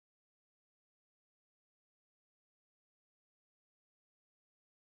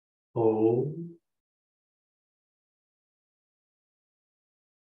 Hold.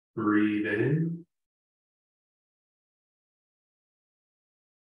 Breathe in.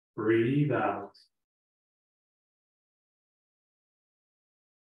 Breathe out.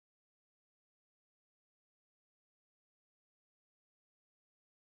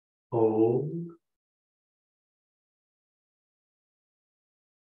 Hold.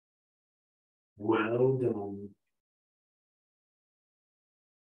 Well done.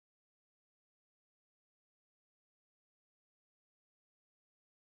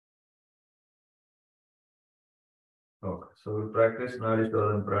 Okay, so we practice Nadi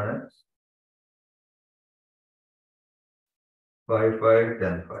Shodhan Pranayams. 5, 5,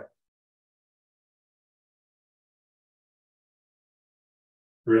 10, 5.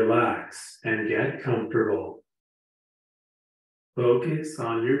 Relax and get comfortable. Focus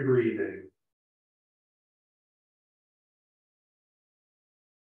on your breathing.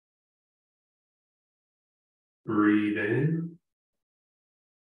 Breathe in.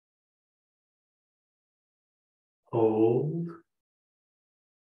 Hold.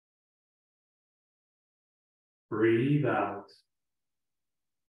 Breathe out.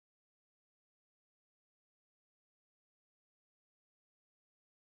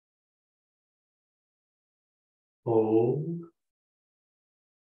 Hold.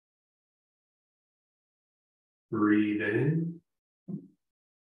 Breathe in.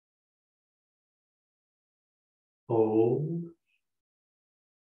 Hold.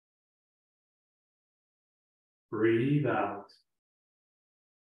 Breathe out.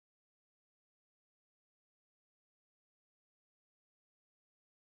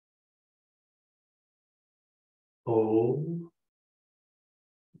 Hold.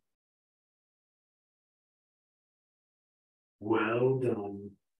 Well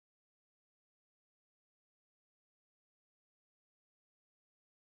done.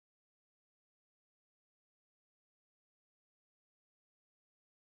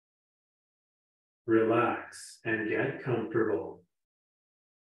 Relax and get comfortable.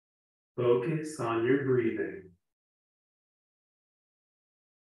 Focus on your breathing.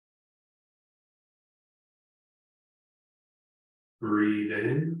 Breathe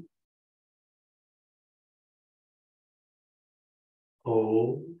in.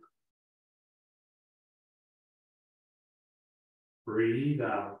 Hold. Breathe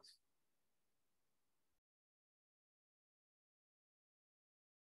out.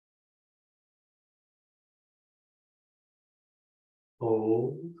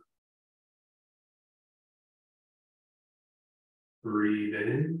 Hold. Breathe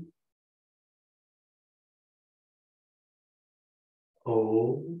in.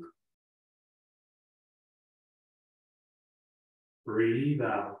 Hold. Breathe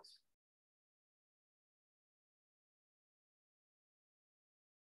out.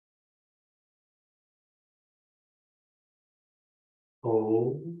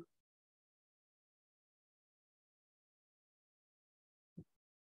 Hold.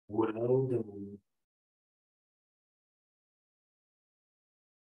 Well done.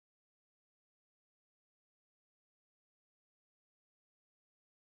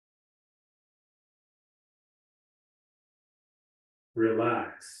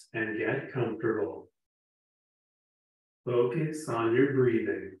 Relax and get comfortable. Focus on your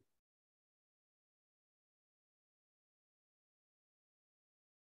breathing.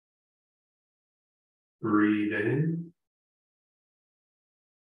 Breathe in.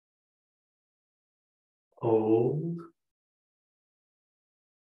 Hold.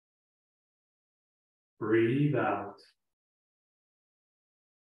 Breathe out.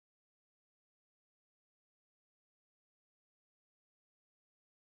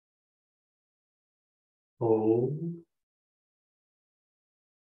 Hold.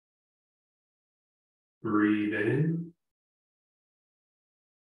 Breathe in.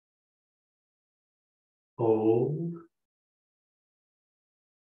 Hold.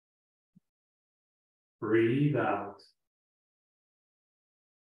 Breathe out.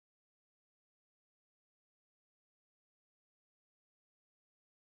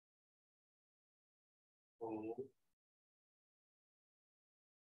 Hold.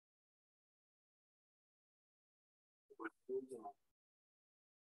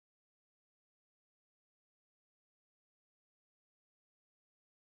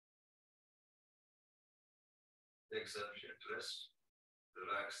 Take sufficient rest.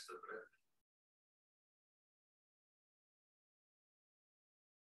 Relax the breath.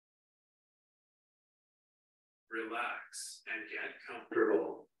 Relax and get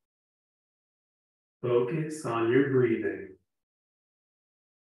comfortable. Focus on your breathing.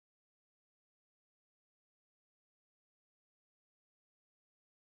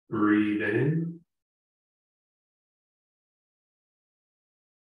 Breathe in.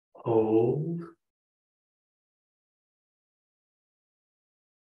 Hold.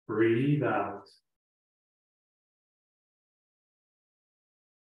 Breathe out.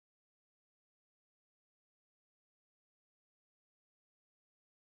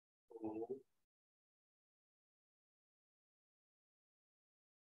 Hold.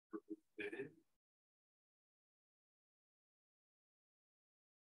 Breathe in.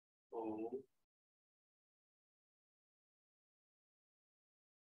 Hold.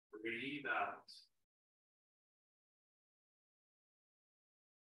 Breathe out.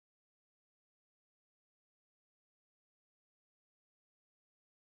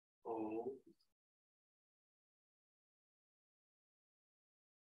 Hold.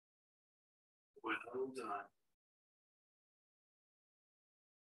 Well done.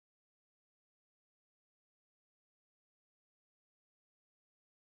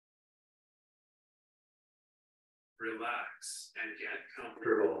 Relax and get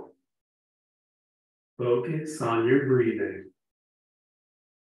comfortable. Focus on your breathing.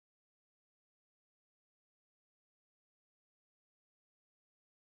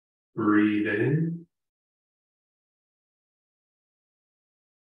 Breathe in.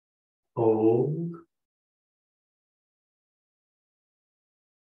 Hold.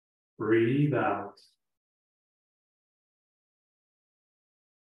 Breathe out.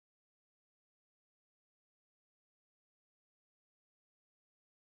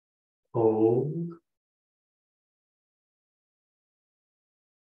 Hold.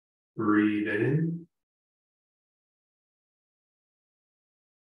 Breathe in.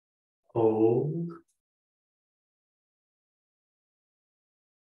 Hold.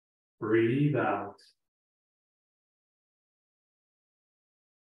 Breathe out.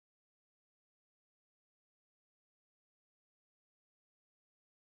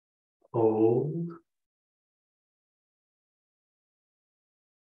 Hold.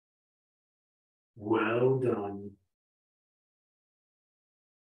 Well done.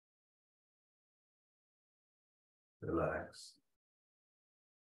 Relax.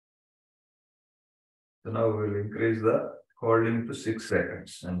 So now we'll increase the holding to 6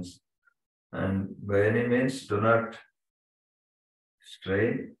 seconds. And by any means, do not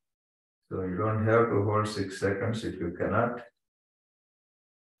strain. So you don't have to hold 6 seconds if you cannot.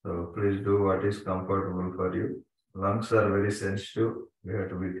 So please do what is comfortable for you. Lungs are very sensitive. We have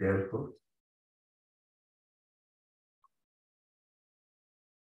to be careful.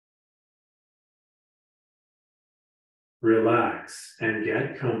 Relax and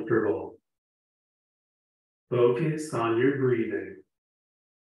get comfortable. Focus on your breathing.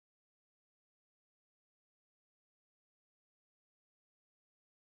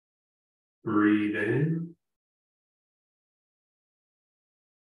 Breathe in.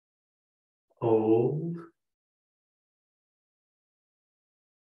 Hold.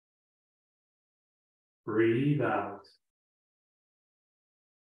 Breathe out.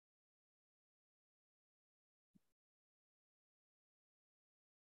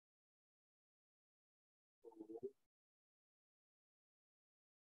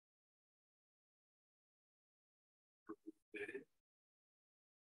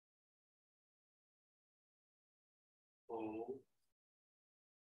 Hold.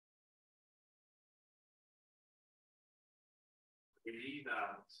 Breathe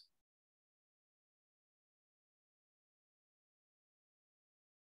out.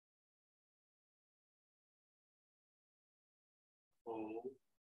 Hold.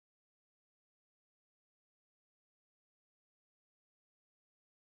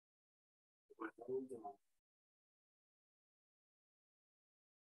 Well done.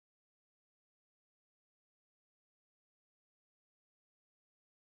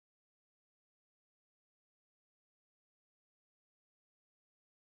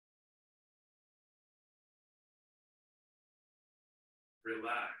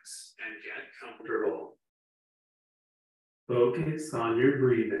 Relax and get comfortable. Focus on your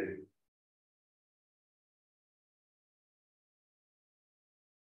breathing.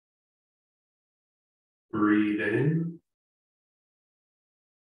 Breathe in.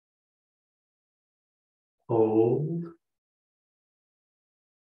 Hold.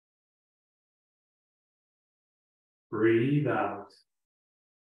 Breathe out.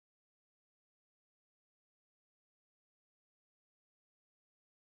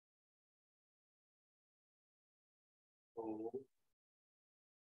 Hold.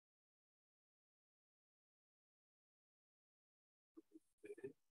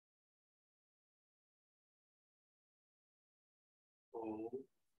 Hold.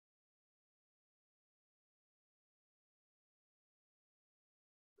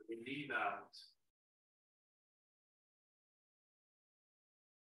 Breathe out.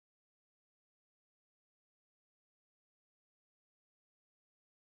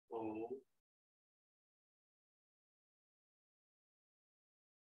 Hold.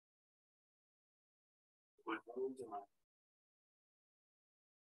 Well done.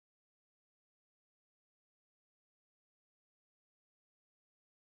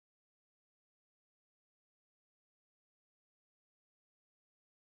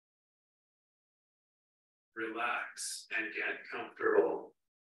 Relax and get comfortable.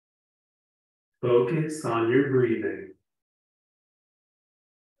 Focus on your breathing.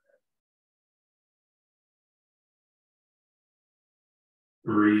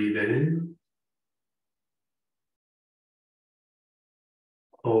 Breathe in.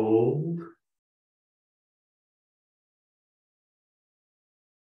 Hold.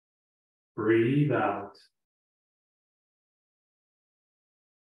 Breathe out.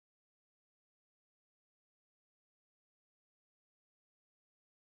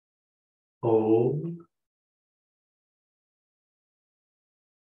 Hold.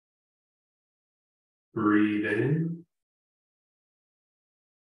 Breathe in.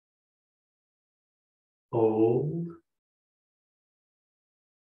 Hold.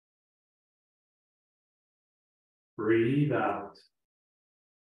 Breathe out.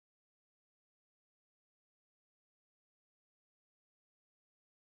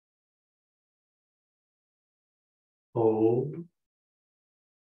 Hold.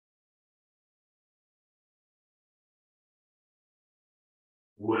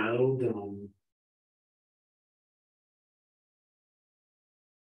 Well done.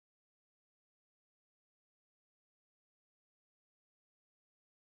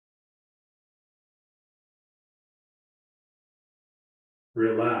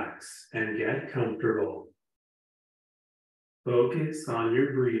 Relax and get comfortable. Focus on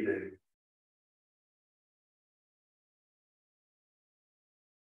your breathing.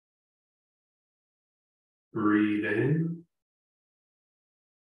 Breathe in.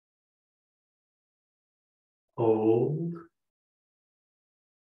 Hold.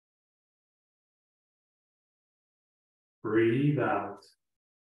 Breathe out.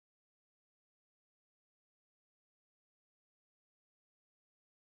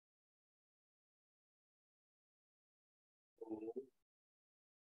 Hold.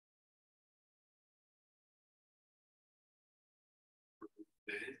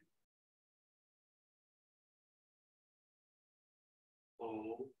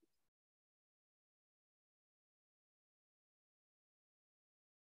 hold,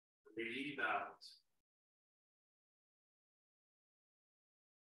 breathe out,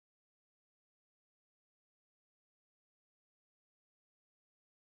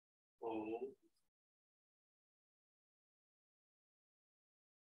 hold,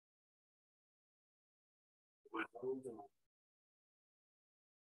 well done.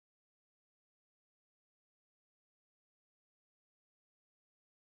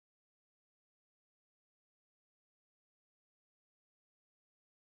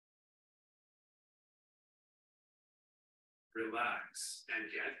 Relax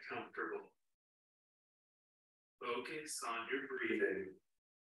and get comfortable. Focus on your breathing.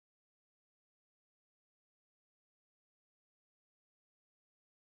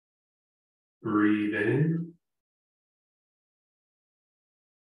 Breathe in.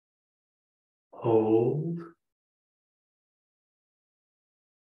 Hold.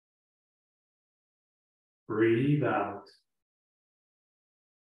 Breathe out.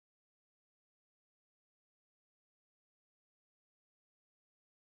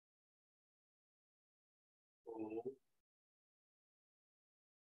 Hold.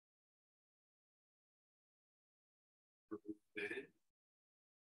 Breathe in.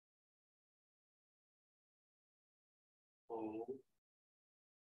 Hold.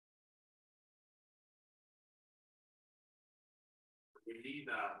 Breathe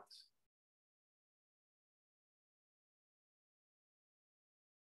out.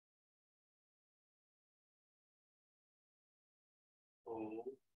 Hold.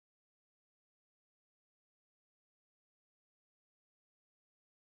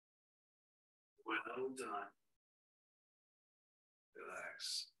 Well done.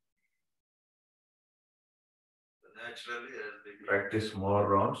 Relax. Naturally, as we practice more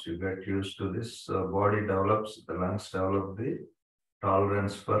rounds, you get used to this. Body develops, the lungs develop the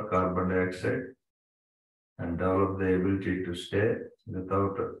tolerance for carbon dioxide and develop the ability to stay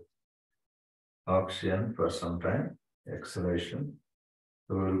without oxygen for some time, exhalation.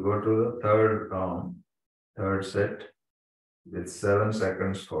 So we'll go to the third round, third set with 7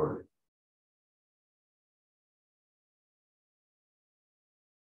 seconds hold.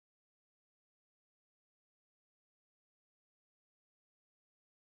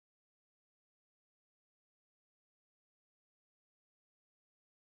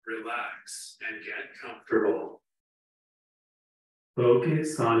 Relax and get comfortable.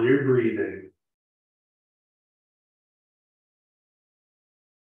 Focus on your breathing.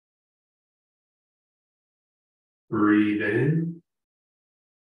 Breathe in.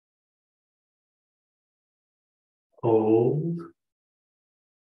 Hold.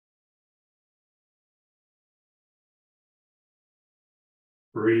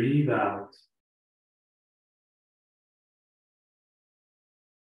 Breathe out.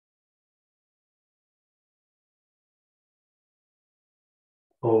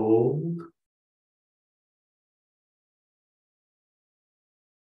 Hold.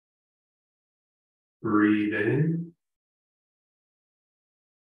 Breathe in.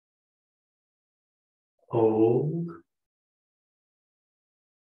 Hold.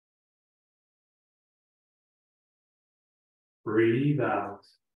 Breathe out.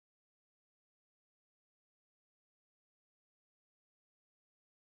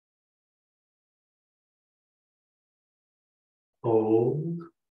 Hold.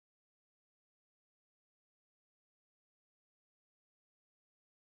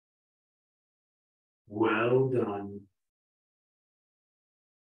 Well done.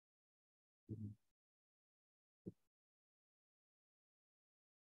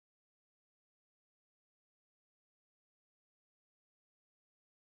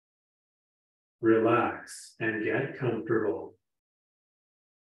 Relax and get comfortable.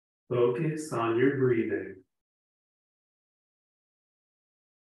 Focus on your breathing.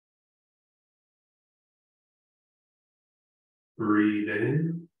 Breathe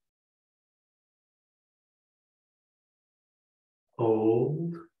in.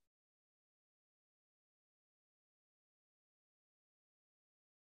 Hold.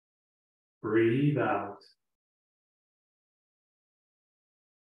 Breathe out.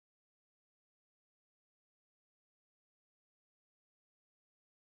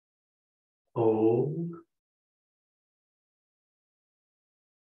 Hold.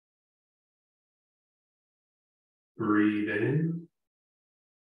 Breathe in.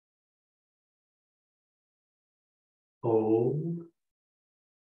 Hold.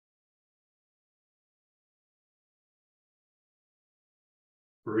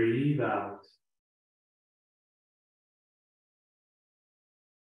 Breathe out.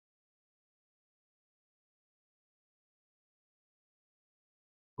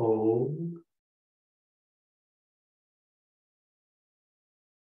 hold,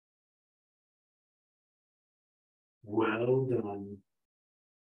 well done.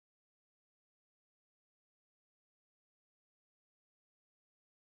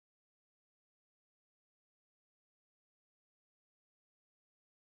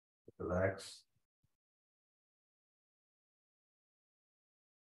 Relax.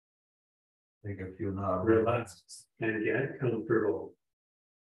 Take a few normal Relax and get comfortable.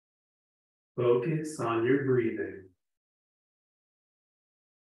 Focus on your breathing.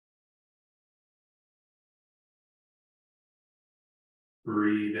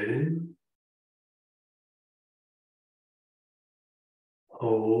 Breathe in,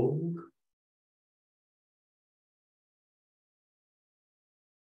 hold,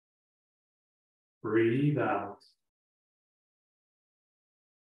 breathe out.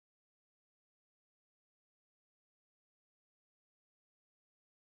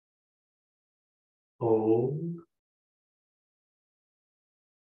 Hold,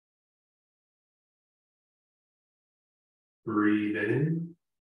 breathe in,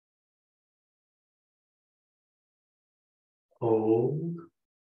 hold,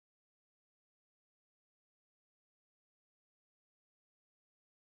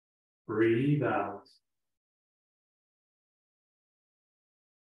 breathe out.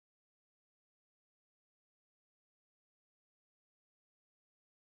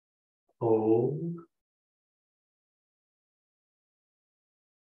 Hold,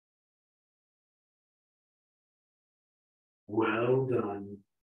 well done.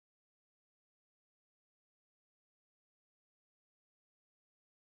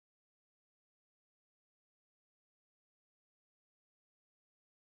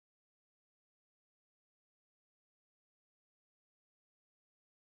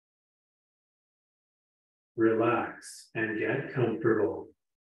 Relax and get comfortable.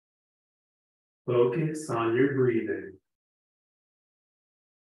 Focus on your breathing.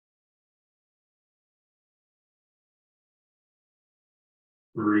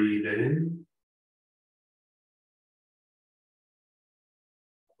 Breathe in,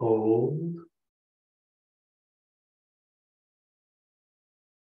 hold,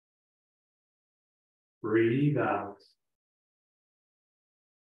 breathe out.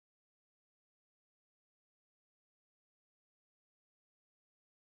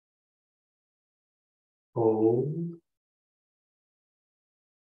 Hold,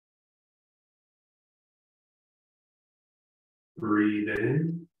 breathe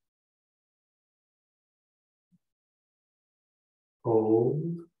in, hold,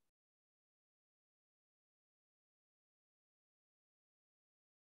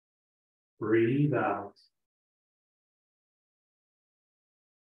 breathe out.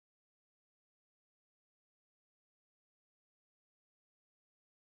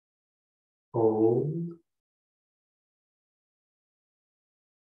 Hold,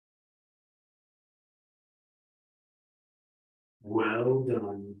 well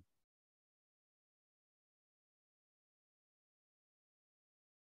done.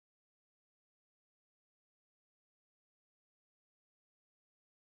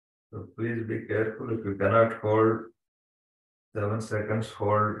 So please be careful. If you cannot hold 7 seconds,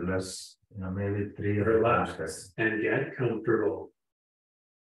 hold less, maybe 3 or 5 seconds. Relax and get comfortable.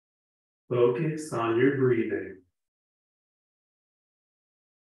 Focus on your breathing.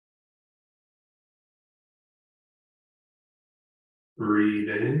 Breathe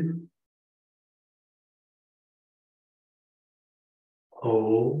in,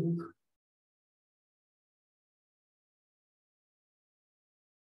 hold,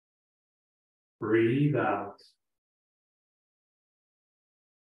 breathe out.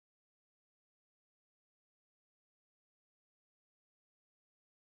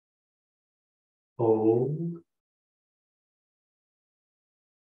 Hold,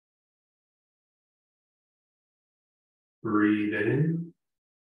 breathe in,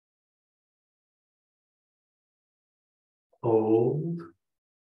 hold,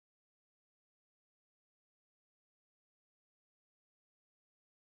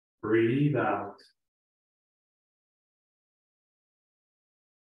 breathe out.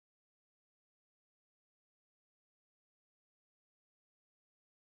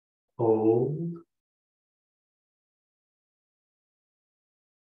 Hold,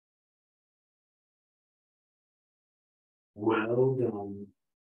 well done.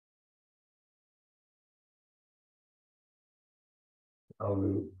 Now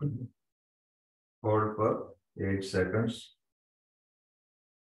we hold for 8 seconds.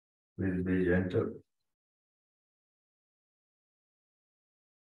 Please be gentle.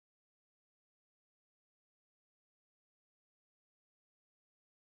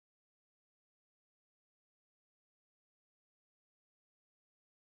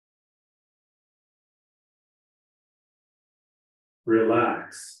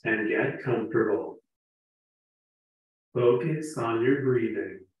 Relax and get comfortable. Focus on your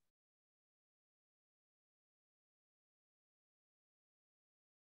breathing.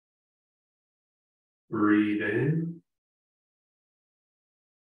 Breathe in.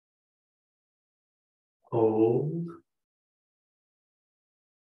 Hold.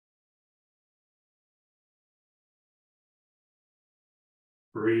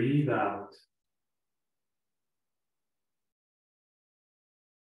 Breathe out.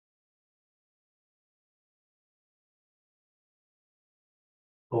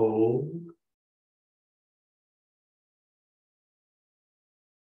 Hold.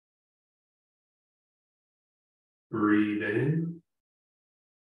 Breathe in.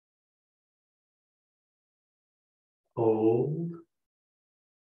 Hold.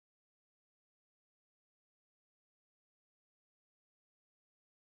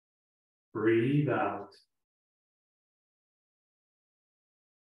 Breathe out.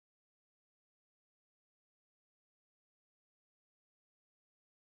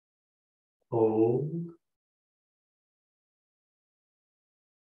 Hold.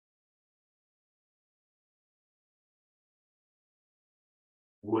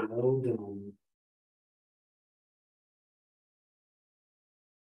 Well done.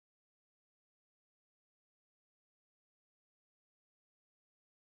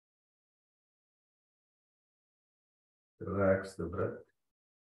 Relax the breath.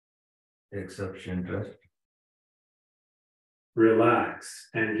 Take sufficient rest. Relax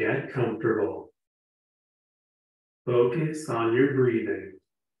and get comfortable. Focus on your breathing.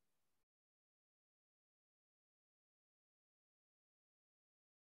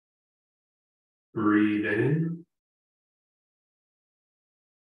 Breathe in.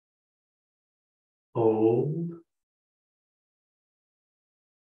 Hold.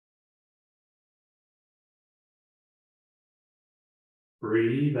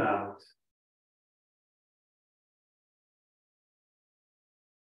 Breathe out.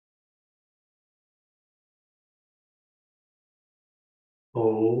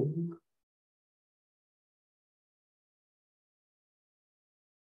 Hold.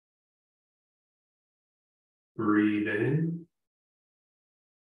 Breathe in.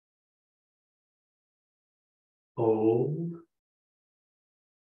 Hold.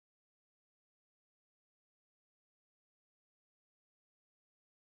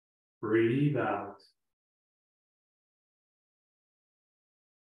 Breathe out.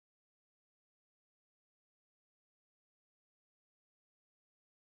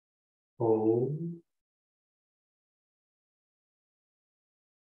 Hold.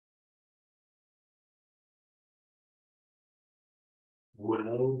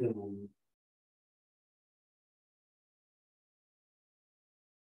 Well done.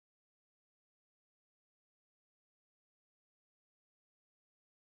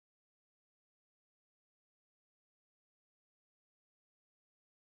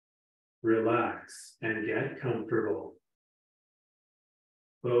 Relax and get comfortable.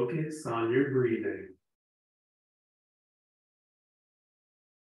 Focus on your breathing.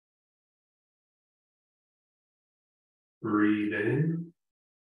 Breathe in.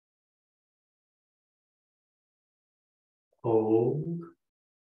 Hold.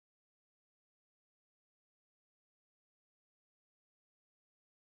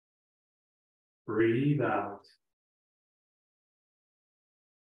 Breathe out.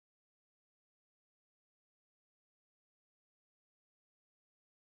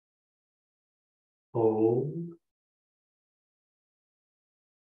 Hold.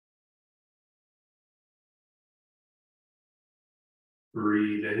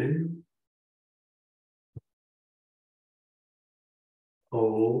 Breathe in.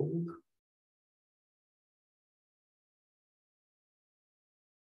 Hold.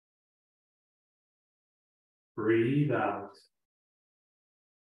 Breathe out.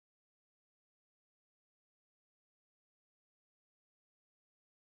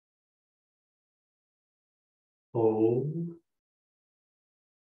 Hold.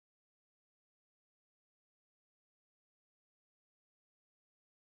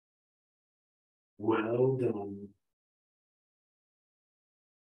 Well done.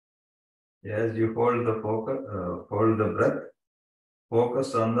 As you hold the focus, hold the breath,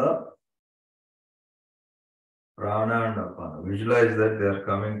 focus on the prana and apana. Visualize that they are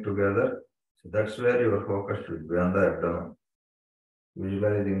coming together. So that's where your focus should be, on the abdomen.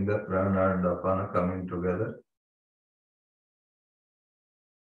 Visualizing the prana and apana coming together.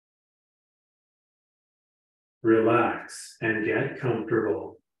 Relax and get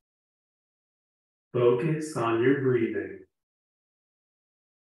comfortable. Focus on your breathing.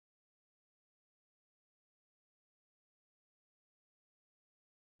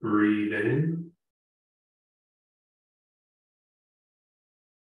 Breathe in.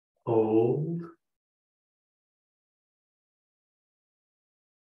 Hold.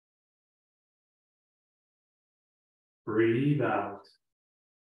 Breathe out.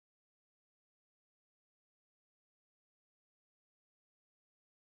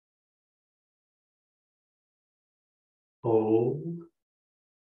 Hold.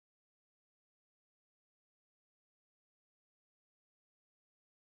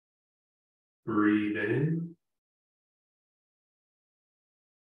 Breathe in.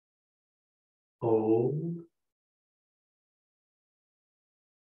 Hold.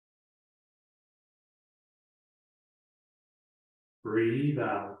 Breathe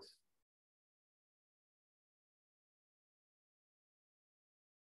out.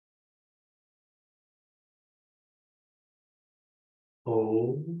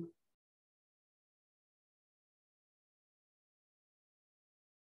 Hold.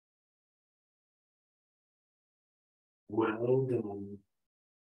 Well done.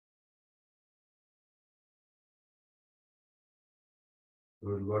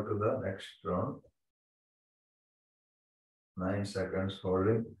 We'll go to the next round. 9 seconds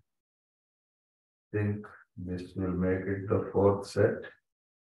holding. Think this will make it the fourth set.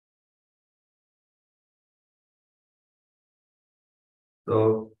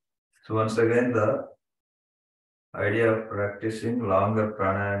 So once again, the idea of practicing longer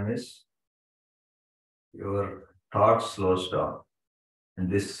pranayama is your thought slows down.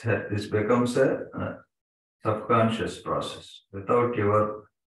 And this becomes a subconscious process. Without your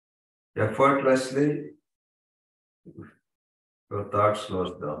effortlessly, your thought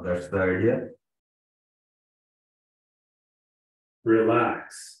slows down. That's the idea.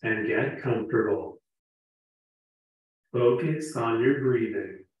 Relax and get comfortable. Focus on your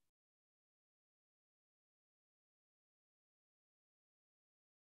breathing.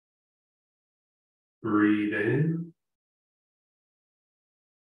 Breathe in.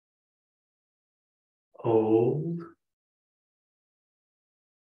 Hold.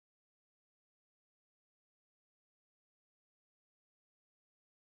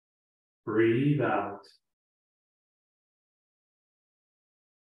 Breathe out.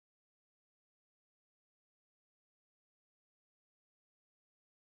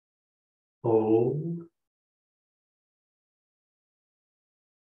 Hold.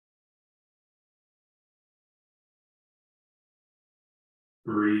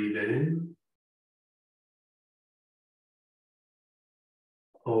 Breathe in.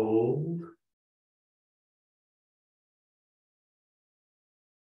 Hold.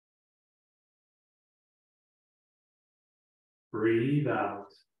 Breathe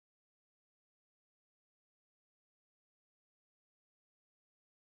out.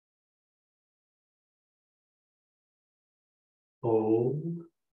 Hold.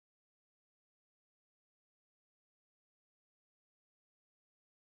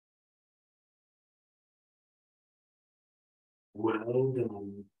 Well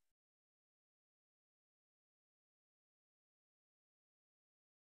done.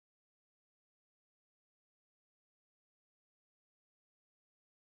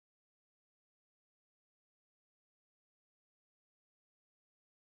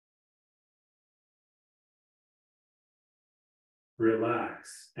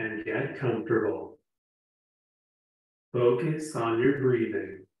 Relax and get comfortable. Focus on your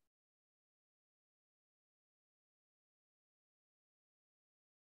breathing.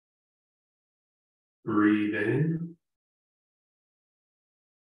 Breathe in.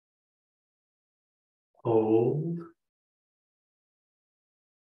 Hold.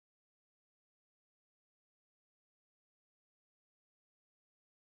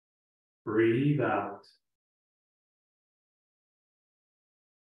 Breathe out.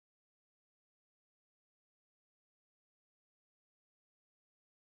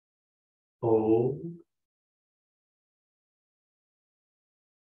 Hold.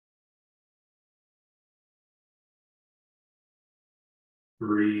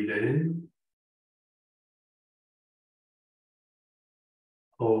 Breathe in.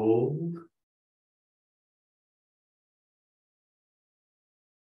 Hold.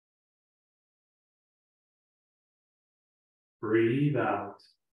 Breathe out.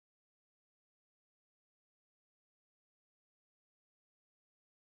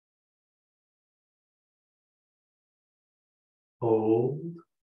 Hold.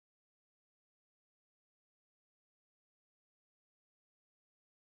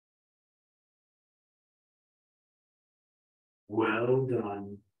 Well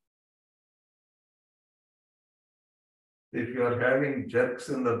done. If you are having jerks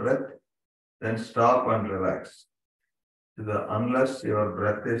in the breath, then stop and relax. unless your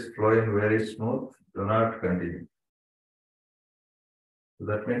breath is flowing very smooth, do not continue. So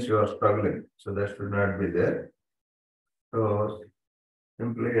that means you are struggling. So that should not be there. So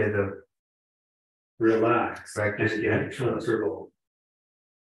simply either relax practice and get comfortable.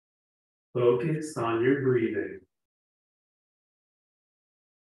 Focus on your breathing.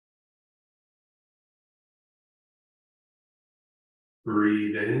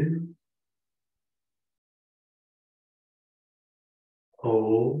 Breathe in.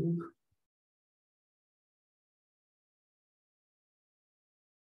 Hold.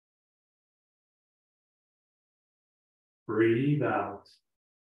 Breathe out.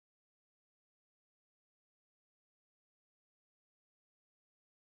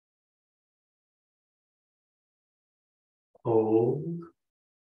 Hold.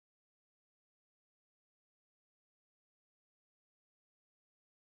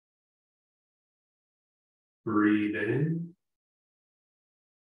 Breathe in.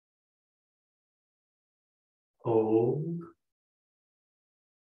 Hold.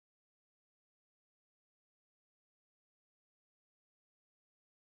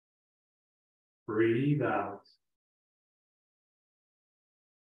 Breathe out.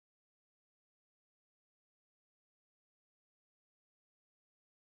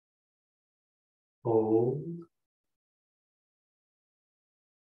 Hold.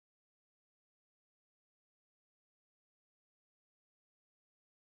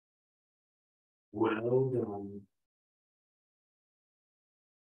 Well done.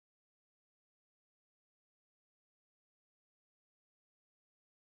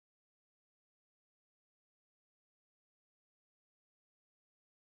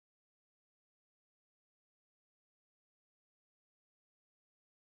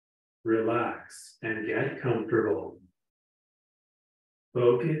 Relax and get comfortable.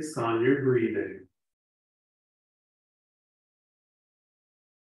 Focus on your breathing.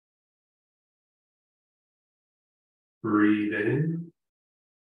 Breathe in.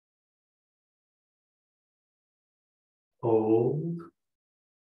 Hold.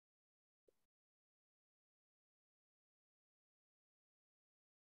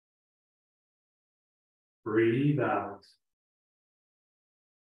 Breathe out.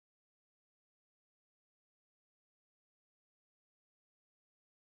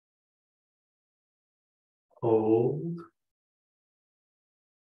 Hold.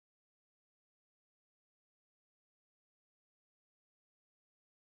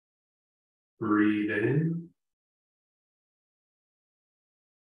 Breathe in.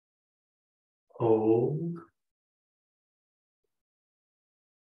 Hold.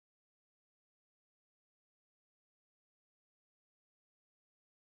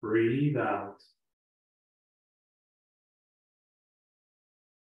 Breathe out.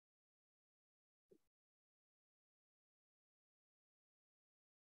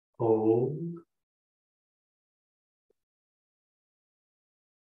 Hold.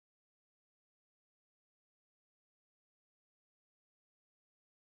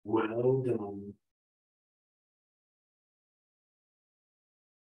 Well done.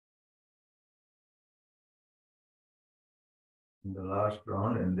 In the last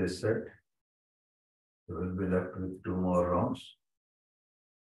round in this set, you will be left with 2 more rounds.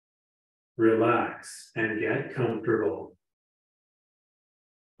 Relax and get comfortable.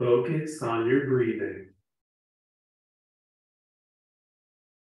 Focus on your breathing.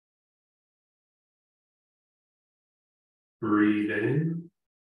 Breathe in.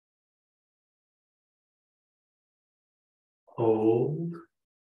 Hold.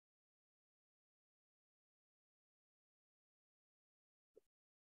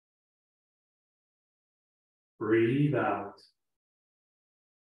 Breathe out.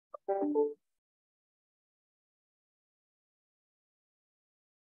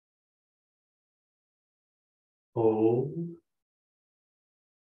 Hold.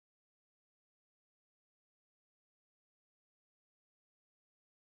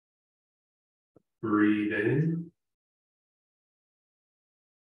 Breathe in.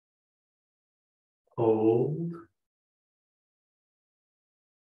 Hold.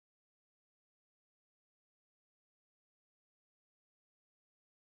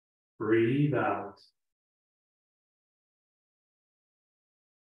 Breathe out.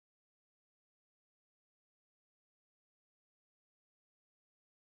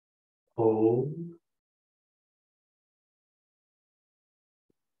 Hold.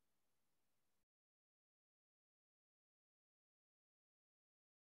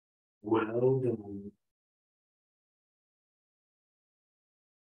 Well done.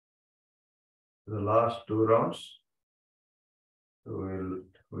 The last 2 rounds, we'll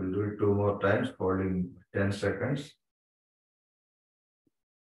do it 2 more times, holding 10 seconds.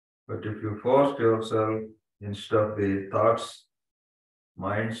 But if you force yourself, instead of the thoughts,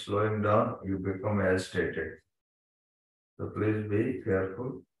 mind slowing down, you become agitated. So please be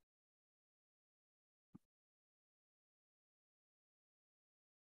careful.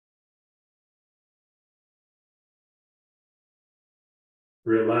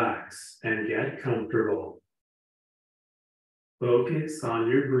 Relax and get comfortable. Focus on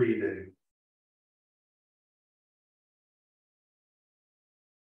your breathing.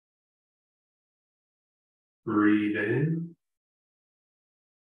 Breathe in.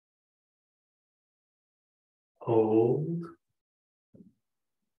 Hold.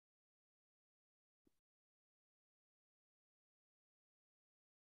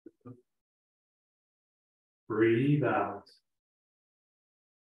 Breathe out.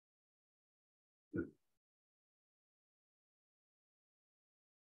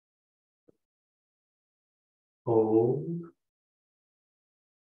 Hold.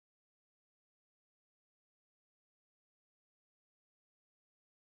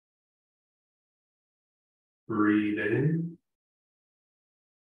 Breathe in.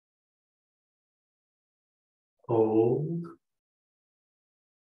 Hold.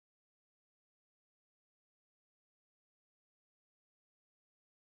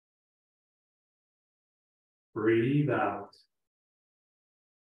 Breathe out.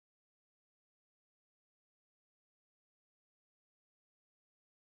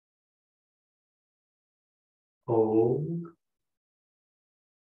 Hold.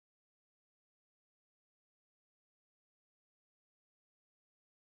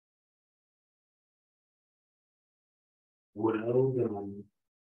 Well done.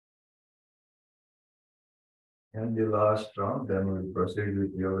 And the last round, then we'll proceed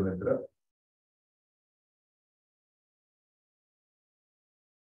with Yoga Nidra.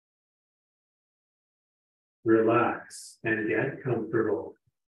 Relax and get comfortable.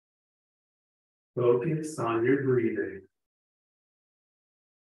 Focus on your breathing.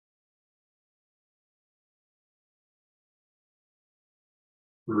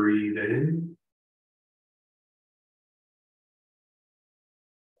 Breathe in.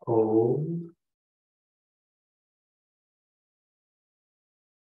 Hold.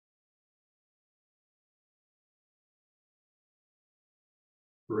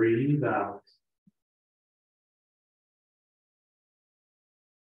 Breathe out.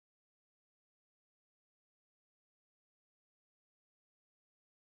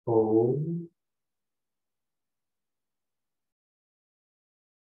 Hold.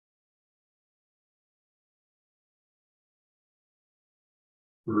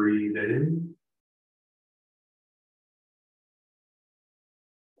 Breathe in.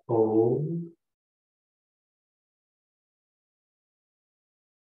 Hold.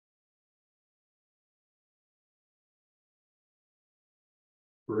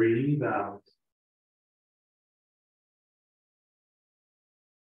 Breathe out.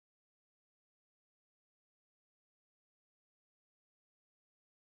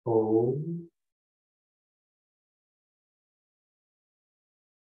 Hold.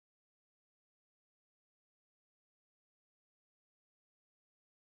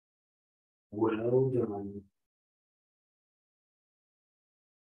 Well done.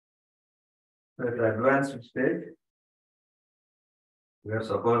 At advanced stage, we are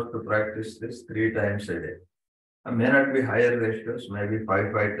supposed to practice this 3 times a day. It may not be higher ratios, maybe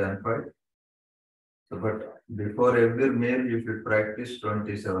 5, 5, 10, 5. So, but before every meal, you should practice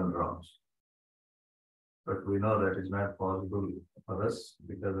 27 rounds. But we know that is not possible for us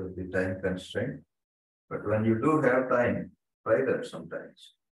because of the time constraint. But when you do have time, try that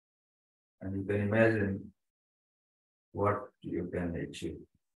sometimes. And you can imagine what you can achieve.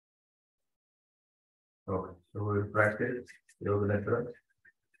 Okay, so we'll practice Yoga Nidra.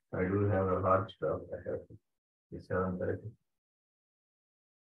 I do have a hard stop. I have to be 7:30.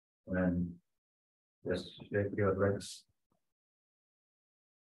 And just shake your legs.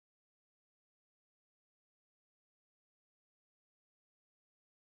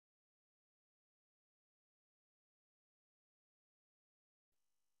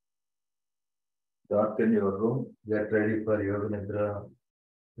 Darken your room. Get ready for Yoga Nidra.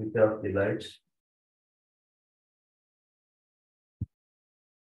 Switch off the lights.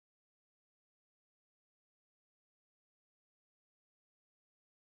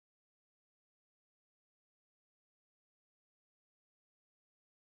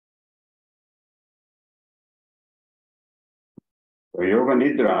 So Yoga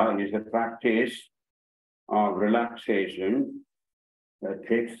Nidra is a practice of relaxation that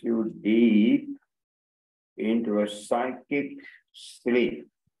takes you deep into a psychic sleep.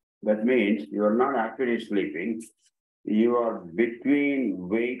 That means you are not actually sleeping, you are between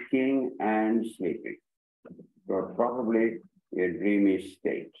waking and sleeping. So probably a dreamy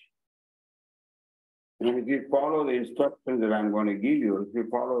state. And if you follow the instructions that I'm going to give you, if you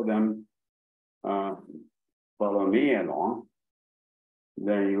follow them, follow me along,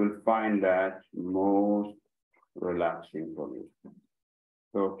 then you will find that most relaxing for you.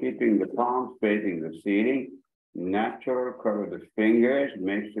 So keeping the palms facing the ceiling, natural curve of the fingers,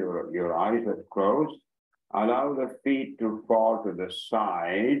 make sure your eyes are closed. Allow the feet to fall to the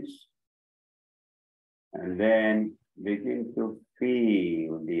sides, and then begin to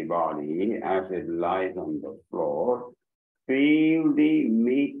feel the body as it lies on the floor. Feel the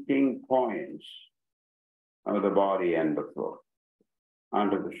meeting points of the body and the floor.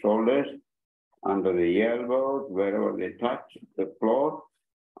 Under the shoulders, under the elbows, wherever they touch the floor,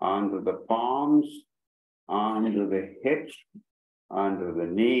 under the palms, under the hips, under the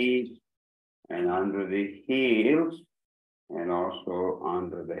knees, and under the heels, and also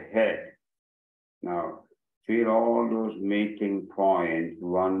under the head. Now, feel all those meeting points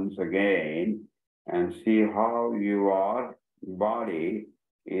once again and see how your body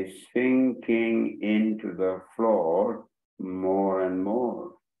is sinking into the floor more and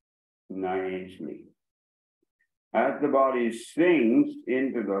more nicely. As the body sinks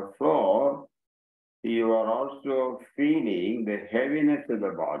into the floor, you are also feeling the heaviness of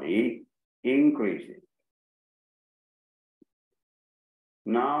the body increasing.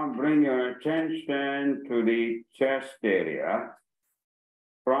 Now bring your attention to the chest area.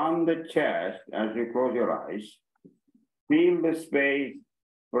 From the chest, as you close your eyes, feel the space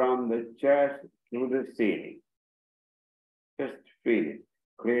from the chest to the ceiling. Just feel it.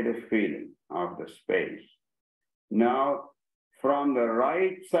 Create a feeling of the space. Now, from the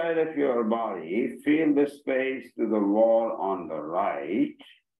right side of your body, feel the space to the wall on the right.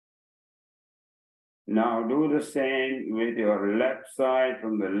 Now do the same with your left side,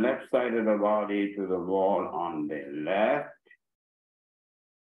 from the left side of the body to the wall on the left.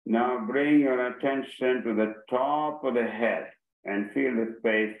 Now bring your attention to the top of the head and feel the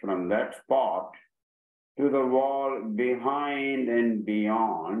space from that spot to the wall behind and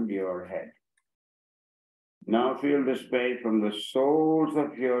beyond your head. Now feel the space from the soles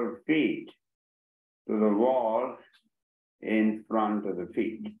of your feet to the wall in front of the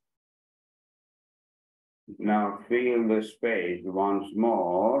feet. Now feel the space once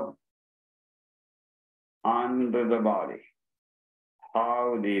more under the body.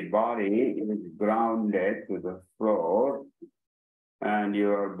 How the body is grounded to the floor and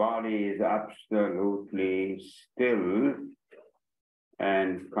your body is absolutely still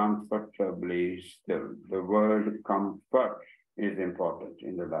and comfortably still. The word comfort is important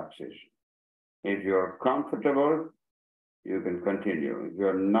in relaxation. If you're comfortable, you can continue. If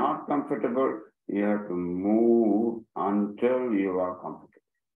you're not comfortable, you have to move until you are comfortable.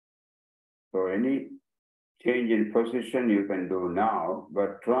 So any change in position you can do now,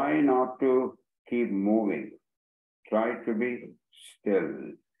 but try not to keep moving. Try to be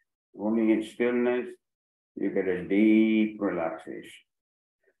still. Only in stillness, you get a deep relaxation.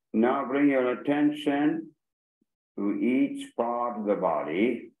 Now bring your attention to each part of the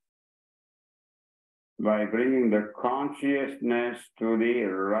body by bringing the consciousness to the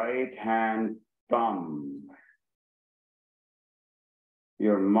right hand thumb.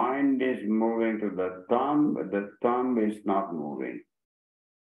 Your mind is moving to the thumb, but the thumb is not moving.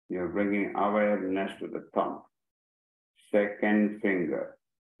 You're bringing awareness to the thumb. Second finger.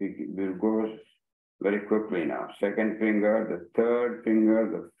 We'll go very quickly now. Second finger, the third finger,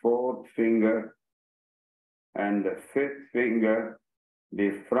 the fourth finger, and the fifth finger,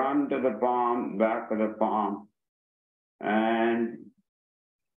 the front of the palm, back of the palm, and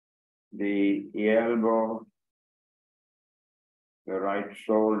the elbow, the right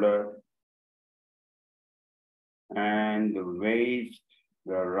shoulder, and the waist,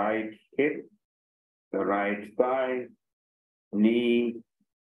 the right hip, the right thigh, knee,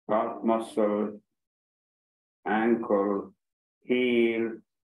 calf muscle, ankle, heel,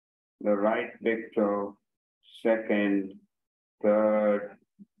 the right big toe, second, third,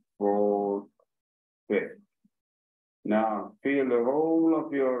 fourth, fifth. Now feel the whole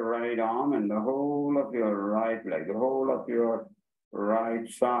of your right arm and the whole of your right leg, the whole of your right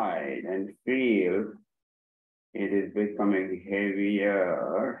side, and feel it is becoming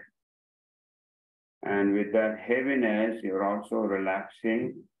heavier. And with that heaviness, you're also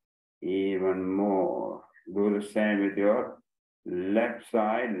relaxing even more. Do the same with your left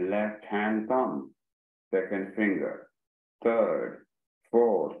side, left hand thumb, second finger, third,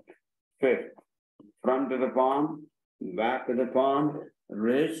 fourth, fifth, front of the palm, back of the palm,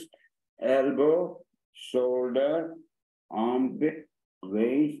 wrist, elbow, shoulder, armpit,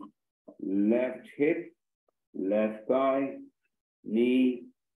 waist, left hip, left thigh, knee,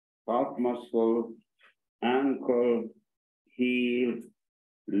 calf muscle, ankle, heel,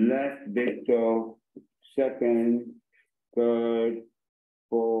 left big toe, second, third,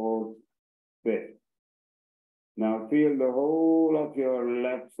 fourth, fifth. Now feel the whole of your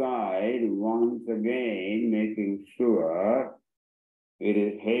left side once again, making sure it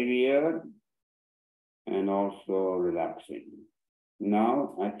is heavier and also relaxing.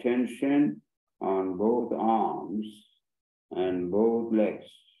 Now attention on both arms and both legs.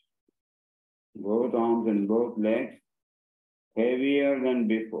 Both arms and both legs heavier than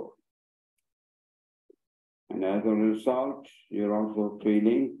before. And as a result, you're also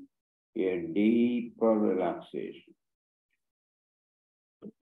feeling a deeper relaxation.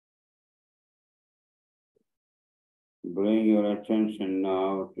 Bring your attention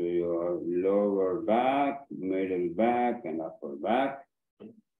now to your lower back, middle back, and upper back.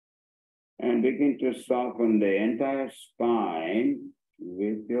 And begin to soften the entire spine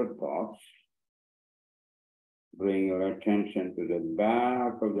with your thoughts. Bring your attention to the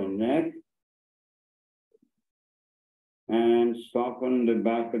back of the neck. And soften the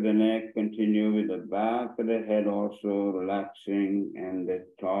back of the neck, continue with the back of the head also relaxing, and the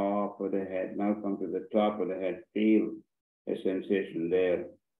top of the head. Now come to the top of the head, feel a sensation there.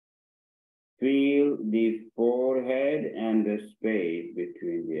 Feel the forehead and the space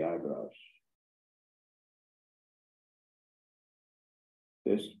between the eyebrows.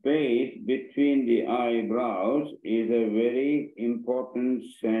 The space between the eyebrows is a very important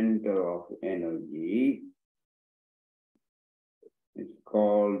center of energy. It's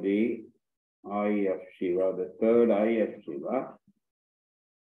called the eye of Shiva, the third eye of Shiva.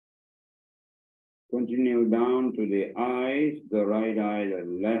 Continue down to the eyes, the right eye, the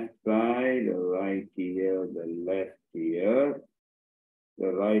left side, the right ear, the left ear,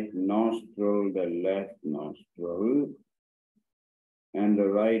 the right nostril, the left nostril, and the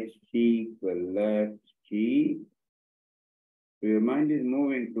right cheek, the left cheek. So your mind is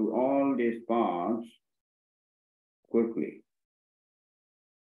moving to all these parts quickly.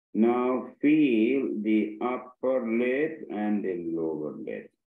 Now feel the upper lip and the lower lip,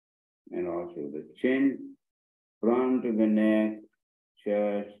 and also the chin, front of the neck,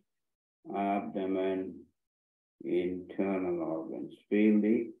 chest, abdomen, internal organs. Feel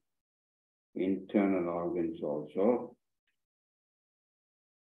the internal organs also.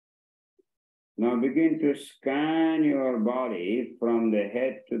 Now begin to scan your body from the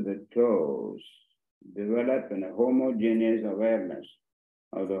head to the toes. Develop a homogeneous awareness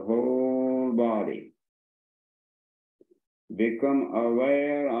of the whole body. Become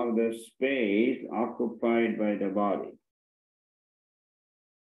aware of the space occupied by the body.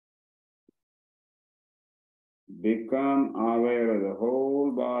 Become aware of the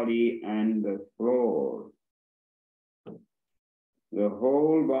whole body and the floor. The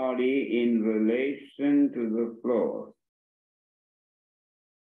whole body in relation to the floor.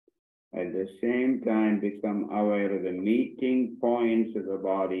 At the same time, become aware of the meeting points of the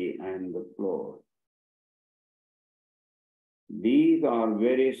body and the floor. These are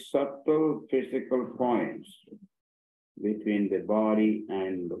very subtle physical points between the body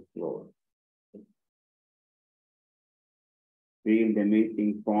and the floor. Feel the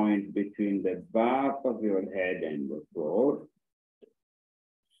meeting point between the back of your head and the floor,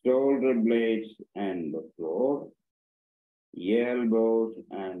 shoulder blades and the floor, elbows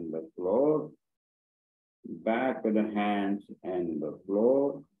and the floor, back of the hands and the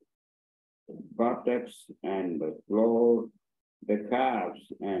floor, buttocks and the floor, the calves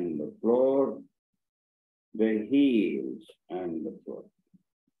and the floor, the heels and the floor.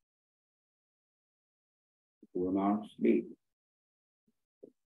 Do not sleep.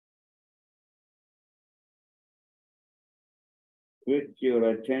 Switch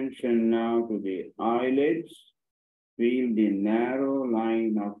your attention now to the eyelids. Feel the narrow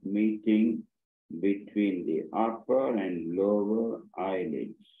line of meeting between the upper and lower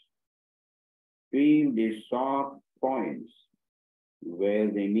eyelids. Feel the soft points where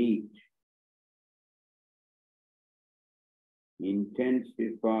they meet.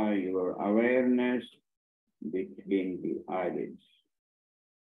 Intensify your awareness between the eyelids.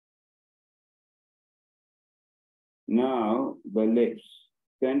 Now, the lips.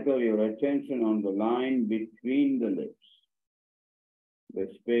 Center your attention on the line between the lips, the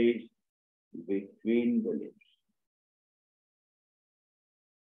space between the lips.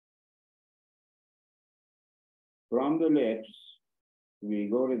 From the lips, we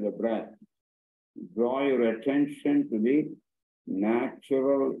go to the breath. Draw your attention to the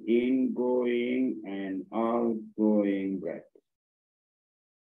natural ingoing and outgoing breath.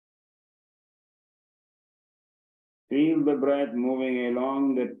 Feel the breath moving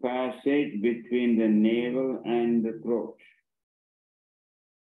along the passage between the navel and the throat.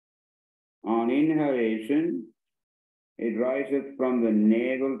 On inhalation, it rises from the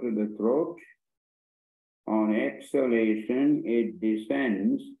navel to the throat. On exhalation, it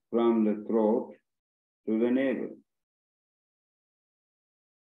descends from the throat to the navel.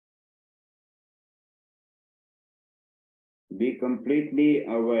 Be completely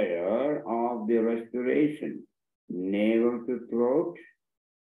aware of the respiration. Navel to throat,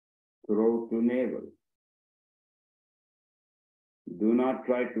 throat to navel. Do not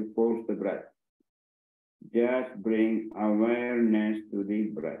try to force the breath. Just bring awareness to the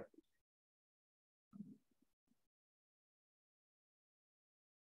breath.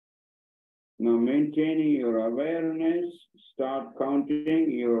 Now, maintaining your awareness, start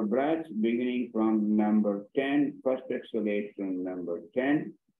counting your breaths beginning from number 10, first exhalation number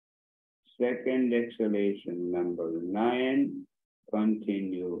 10, second exhalation number 9,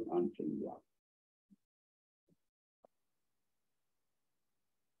 continue until 1.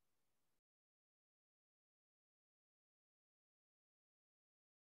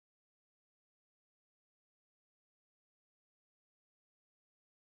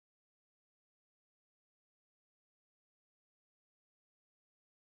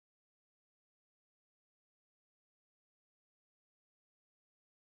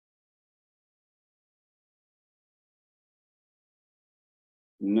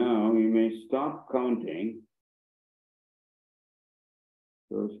 Now you may stop counting.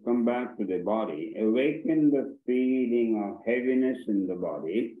 So let's come back to the body. Awaken the feeling of heaviness in the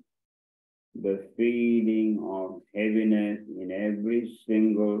body, the feeling of heaviness in every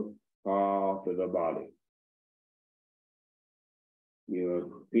single part of the body. You're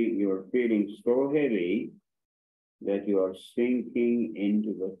feeling so heavy that you are sinking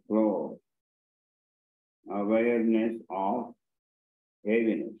into the floor. Awareness of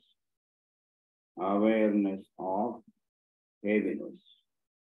heaviness. Awareness of heaviness.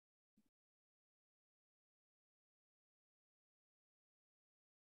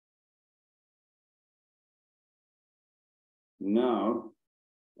 Now,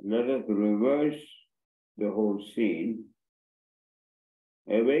 let us reverse the whole scene.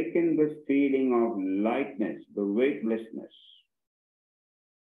 Awaken the feeling of lightness, the weightlessness.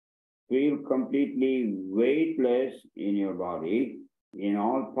 Feel completely weightless in your body, in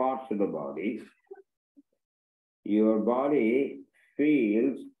all parts of the body. Your body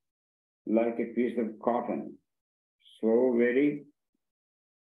feels like a piece of cotton, so very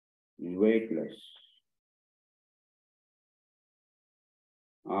weightless.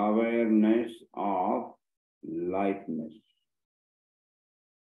 Awareness of lightness.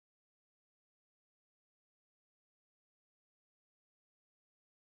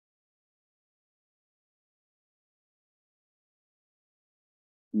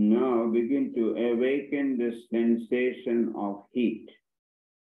 Now begin to awaken the sensation of heat.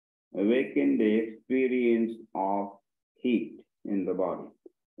 Awaken the experience of heat in the body.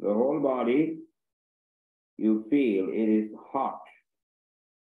 The whole body, you feel it is hot.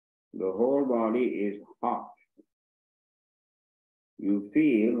 The whole body is hot. You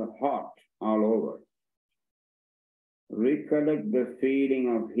feel hot all over. Recollect the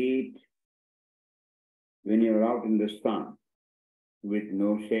feeling of heat when you're out in the sun with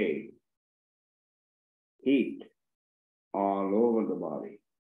no shade. Heat all over the body.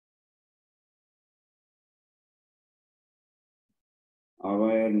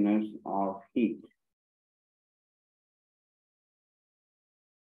 Awareness of heat.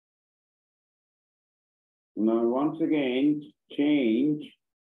 Now once again, change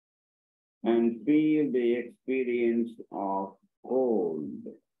and feel the experience of cold.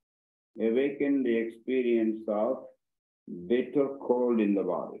 Awaken the experience of bitter cold in the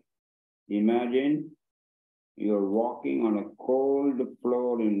body. Imagine you're walking on a cold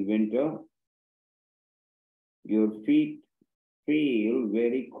floor in winter. Your feet feel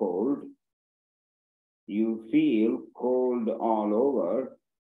very cold. You feel cold all over.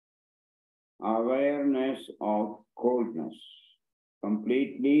 Awareness of coldness.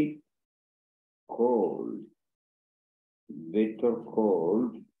 Completely cold. Bitter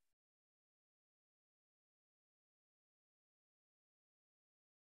cold.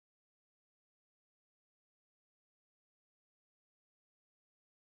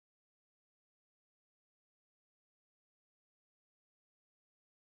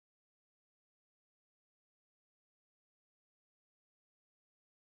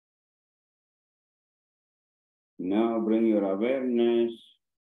 Now bring your awareness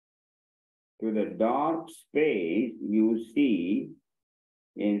to the dark space you see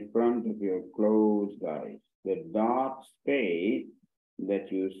in front of your closed eyes. The dark space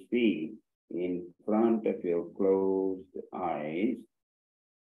that you see in front of your closed eyes.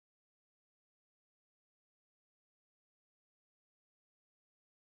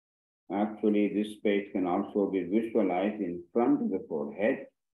 Actually, this space can also be visualized in front of the forehead.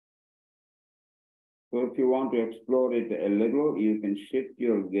 So if you want to explore it a little, you can shift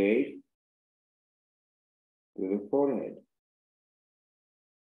your gaze to the forehead.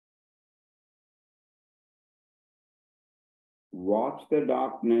 Watch the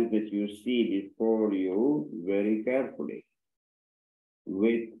darkness that you see before you very carefully,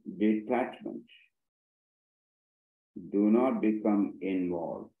 with detachment. Do not become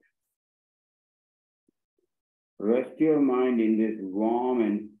involved. Rest your mind in this warm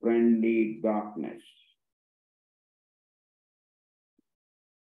and friendly darkness.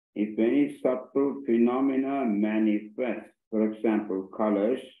 If any subtle phenomena manifest, for example,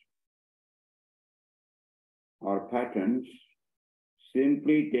 colors or patterns,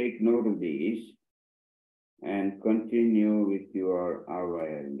 simply take note of these and continue with your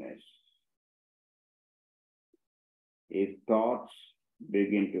awareness. If thoughts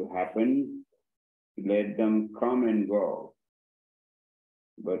begin to happen, let them come and go,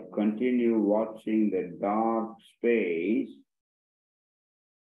 but continue watching the dark space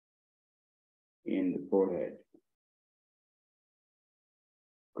in the forehead.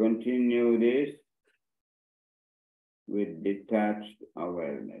 Continue this with detached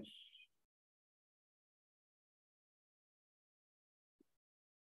awareness.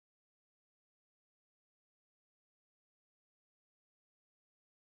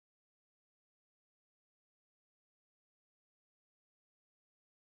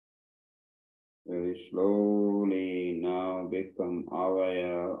 Very slowly now become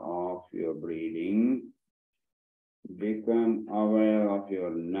aware of your breathing. Become aware of your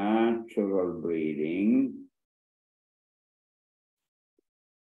natural breathing.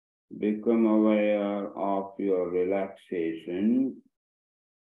 Become aware of your relaxation.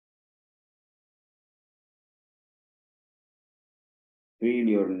 Feel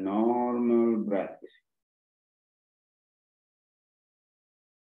your normal breath.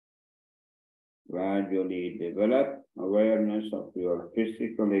 Gradually develop awareness of your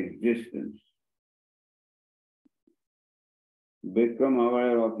physical existence. Become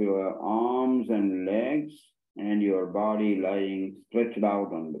aware of your arms and legs and your body lying stretched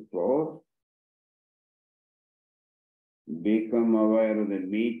out on the floor. Become aware of the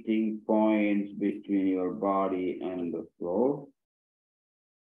meeting points between your body and the floor.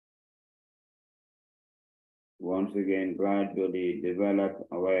 Once again, gradually develop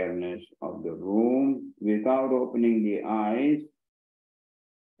awareness of the room without opening the eyes.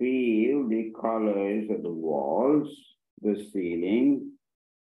 Feel the colors of the walls, the ceiling,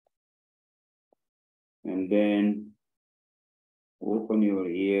 and then open your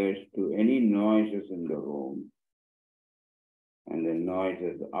ears to any noises in the room and the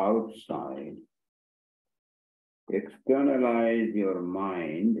noises outside. Externalize your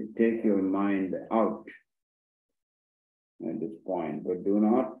mind, take your mind out at this point, but do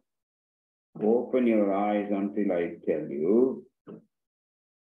not open your eyes until I tell you.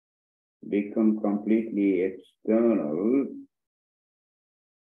 Become completely external.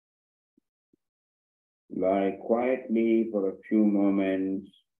 Lie quietly for a few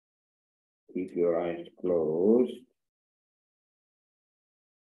moments. Keep your eyes closed.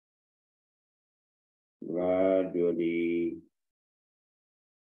 Gradually,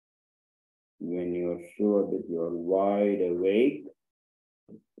 when you're sure that you're wide awake,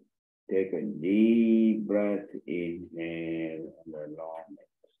 take a deep breath, inhale, and a long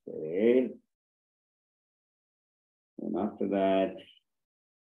exhale. And after that,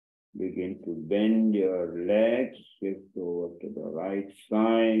 begin to bend your legs, shift over to the right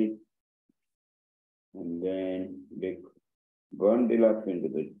side, and then bundle up into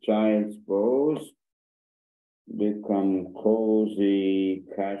the child's pose. Become cozy,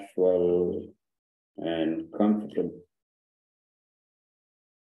 casual, and comfortable.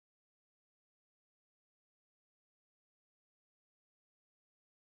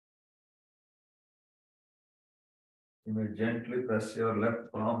 You may gently press your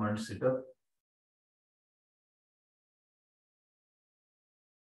left palm and sit up.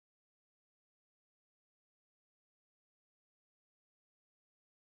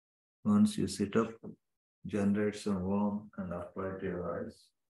 Once you sit up, generate some warmth and apply to your eyes.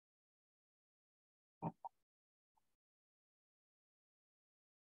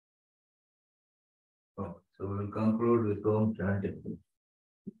 Oh, So we will conclude with Om chanting.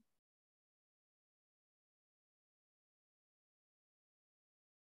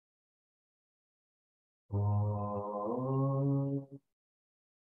 Om.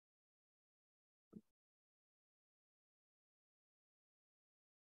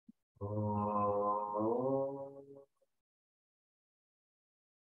 Om.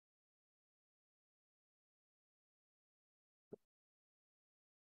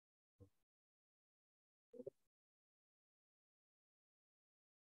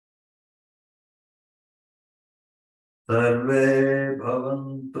 Sarve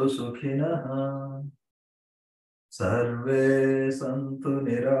bhavantu sukhinah, sarve santu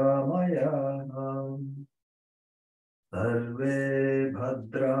niramayah, sarve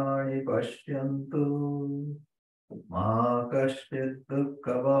bhadrani pashyantu, ma kaschit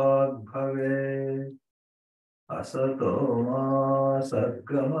dukkhavag bhavet, asato ma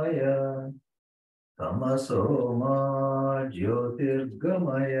sadgamaya, tamaso ma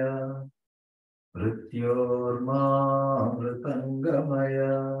jyotirgamaya, mrityorma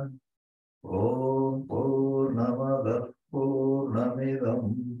amritangamaya. Om Purnamadah Purnamidam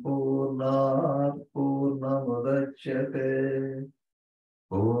Purnat Purnamudachyate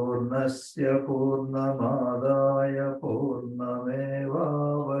Purnasya Purnamadaya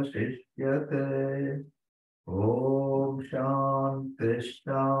Purnamevavashishyate Om Shanti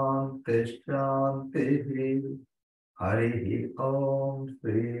Shanti Shanti Harihi Om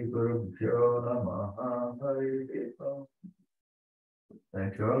Shri Gurubhyo Namaha Harihi Om.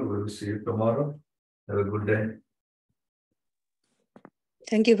 Thank you all. We will see you tomorrow. Have a good day.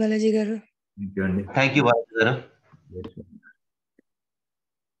 Thank you, Balaji Garu. Thank you, Andy. Thank you, Bharat. Yes, sir.